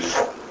Jews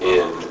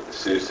in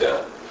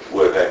Susa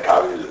would have had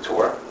copies of the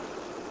Torah?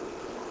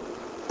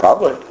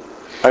 Probably.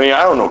 I mean,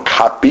 I don't know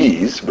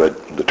copies, but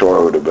the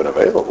Torah would have been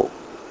available.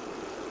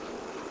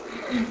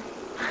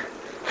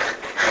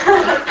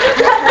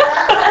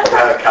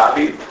 Had a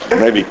copy?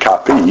 Maybe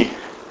copy.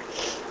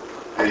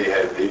 They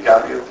had the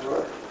copy of the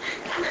Torah?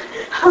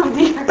 Oh,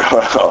 dear.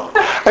 Well,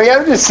 I mean,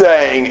 I'm just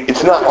saying,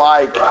 it's not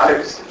like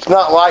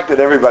that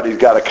everybody's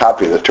got a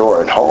copy of the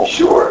Torah at home.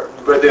 Sure,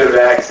 but they would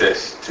have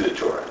access to the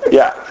Torah.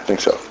 Yeah, I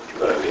think so.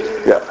 What I mean.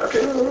 Yeah.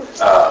 Okay.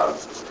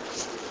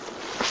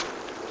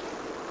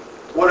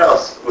 What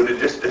else? Would it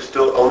just have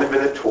still only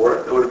been a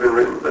Torah that would have been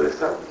written by this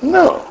time?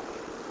 No.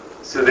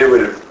 So they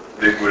would have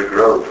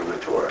grown from the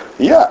Torah.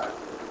 Yeah.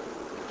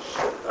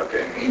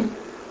 Okay.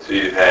 So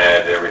you've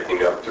had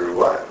everything up through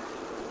what?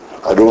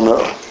 I don't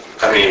know.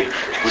 I mean,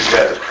 we've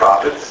had the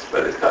prophets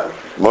by this time.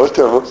 Most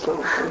of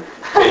them.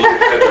 And you've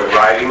had the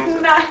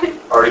writings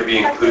already be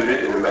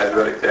included in the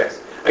Masoretic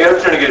text. I'm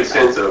trying to get a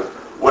sense of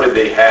what did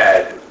they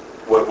have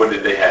of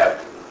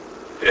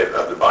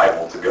the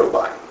Bible to go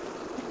by.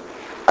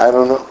 I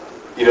don't know.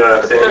 You know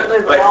what I'm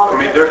saying? Like, I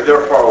mean,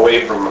 they're far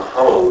away from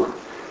home,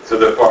 so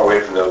they're far away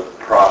from the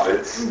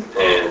prophets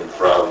and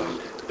from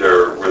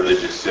their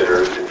religious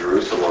centers in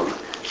Jerusalem.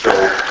 So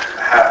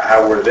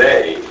how were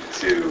they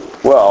to...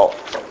 Well,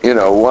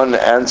 one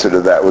answer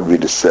to that would be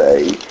to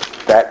say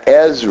that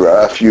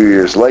Ezra, a few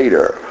years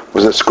later,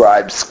 was a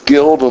scribe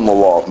skilled in the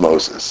law of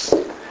Moses.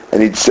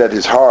 And he'd set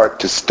his heart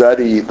to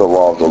study the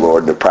law of the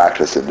Lord and to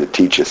practice and to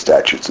teach his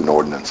statutes and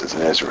ordinances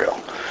in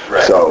Israel.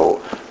 Right.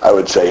 So I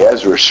would say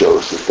Ezra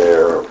shows that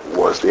there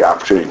was the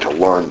opportunity to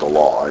learn the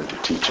law and to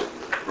teach it.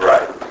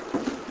 Right.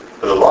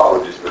 But the law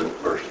would just be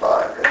verse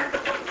 5,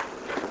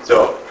 right?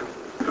 So,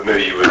 but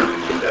maybe you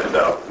wouldn't, that's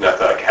not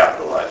a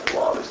capitalized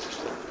law, that's just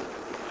so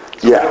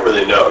Yeah. you don't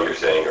really know, you're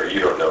saying, or you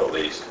don't know at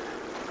least,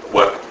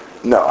 what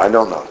No, I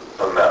don't know.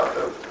 amount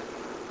of,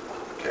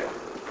 okay.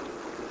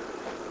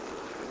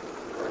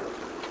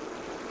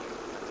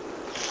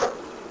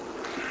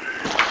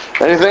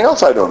 Anything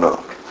else I don't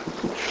know?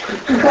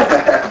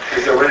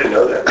 Is there a way to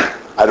know that?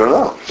 I don't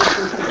know.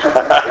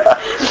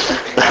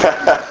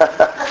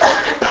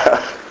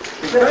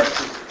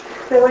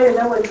 The way to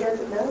know what he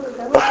doesn't know, is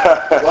that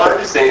what? Well, I'm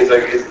just saying,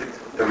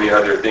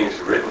 are there things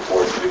written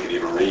for us that we could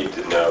even read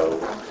to know,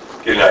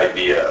 get an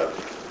idea of?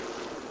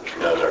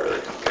 No, not really.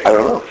 Okay. I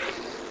don't know.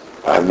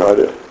 I have no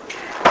idea.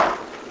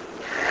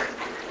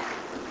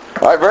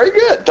 All right, very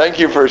good. Thank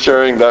you for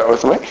sharing that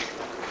with me.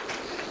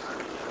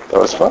 That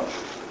was fun.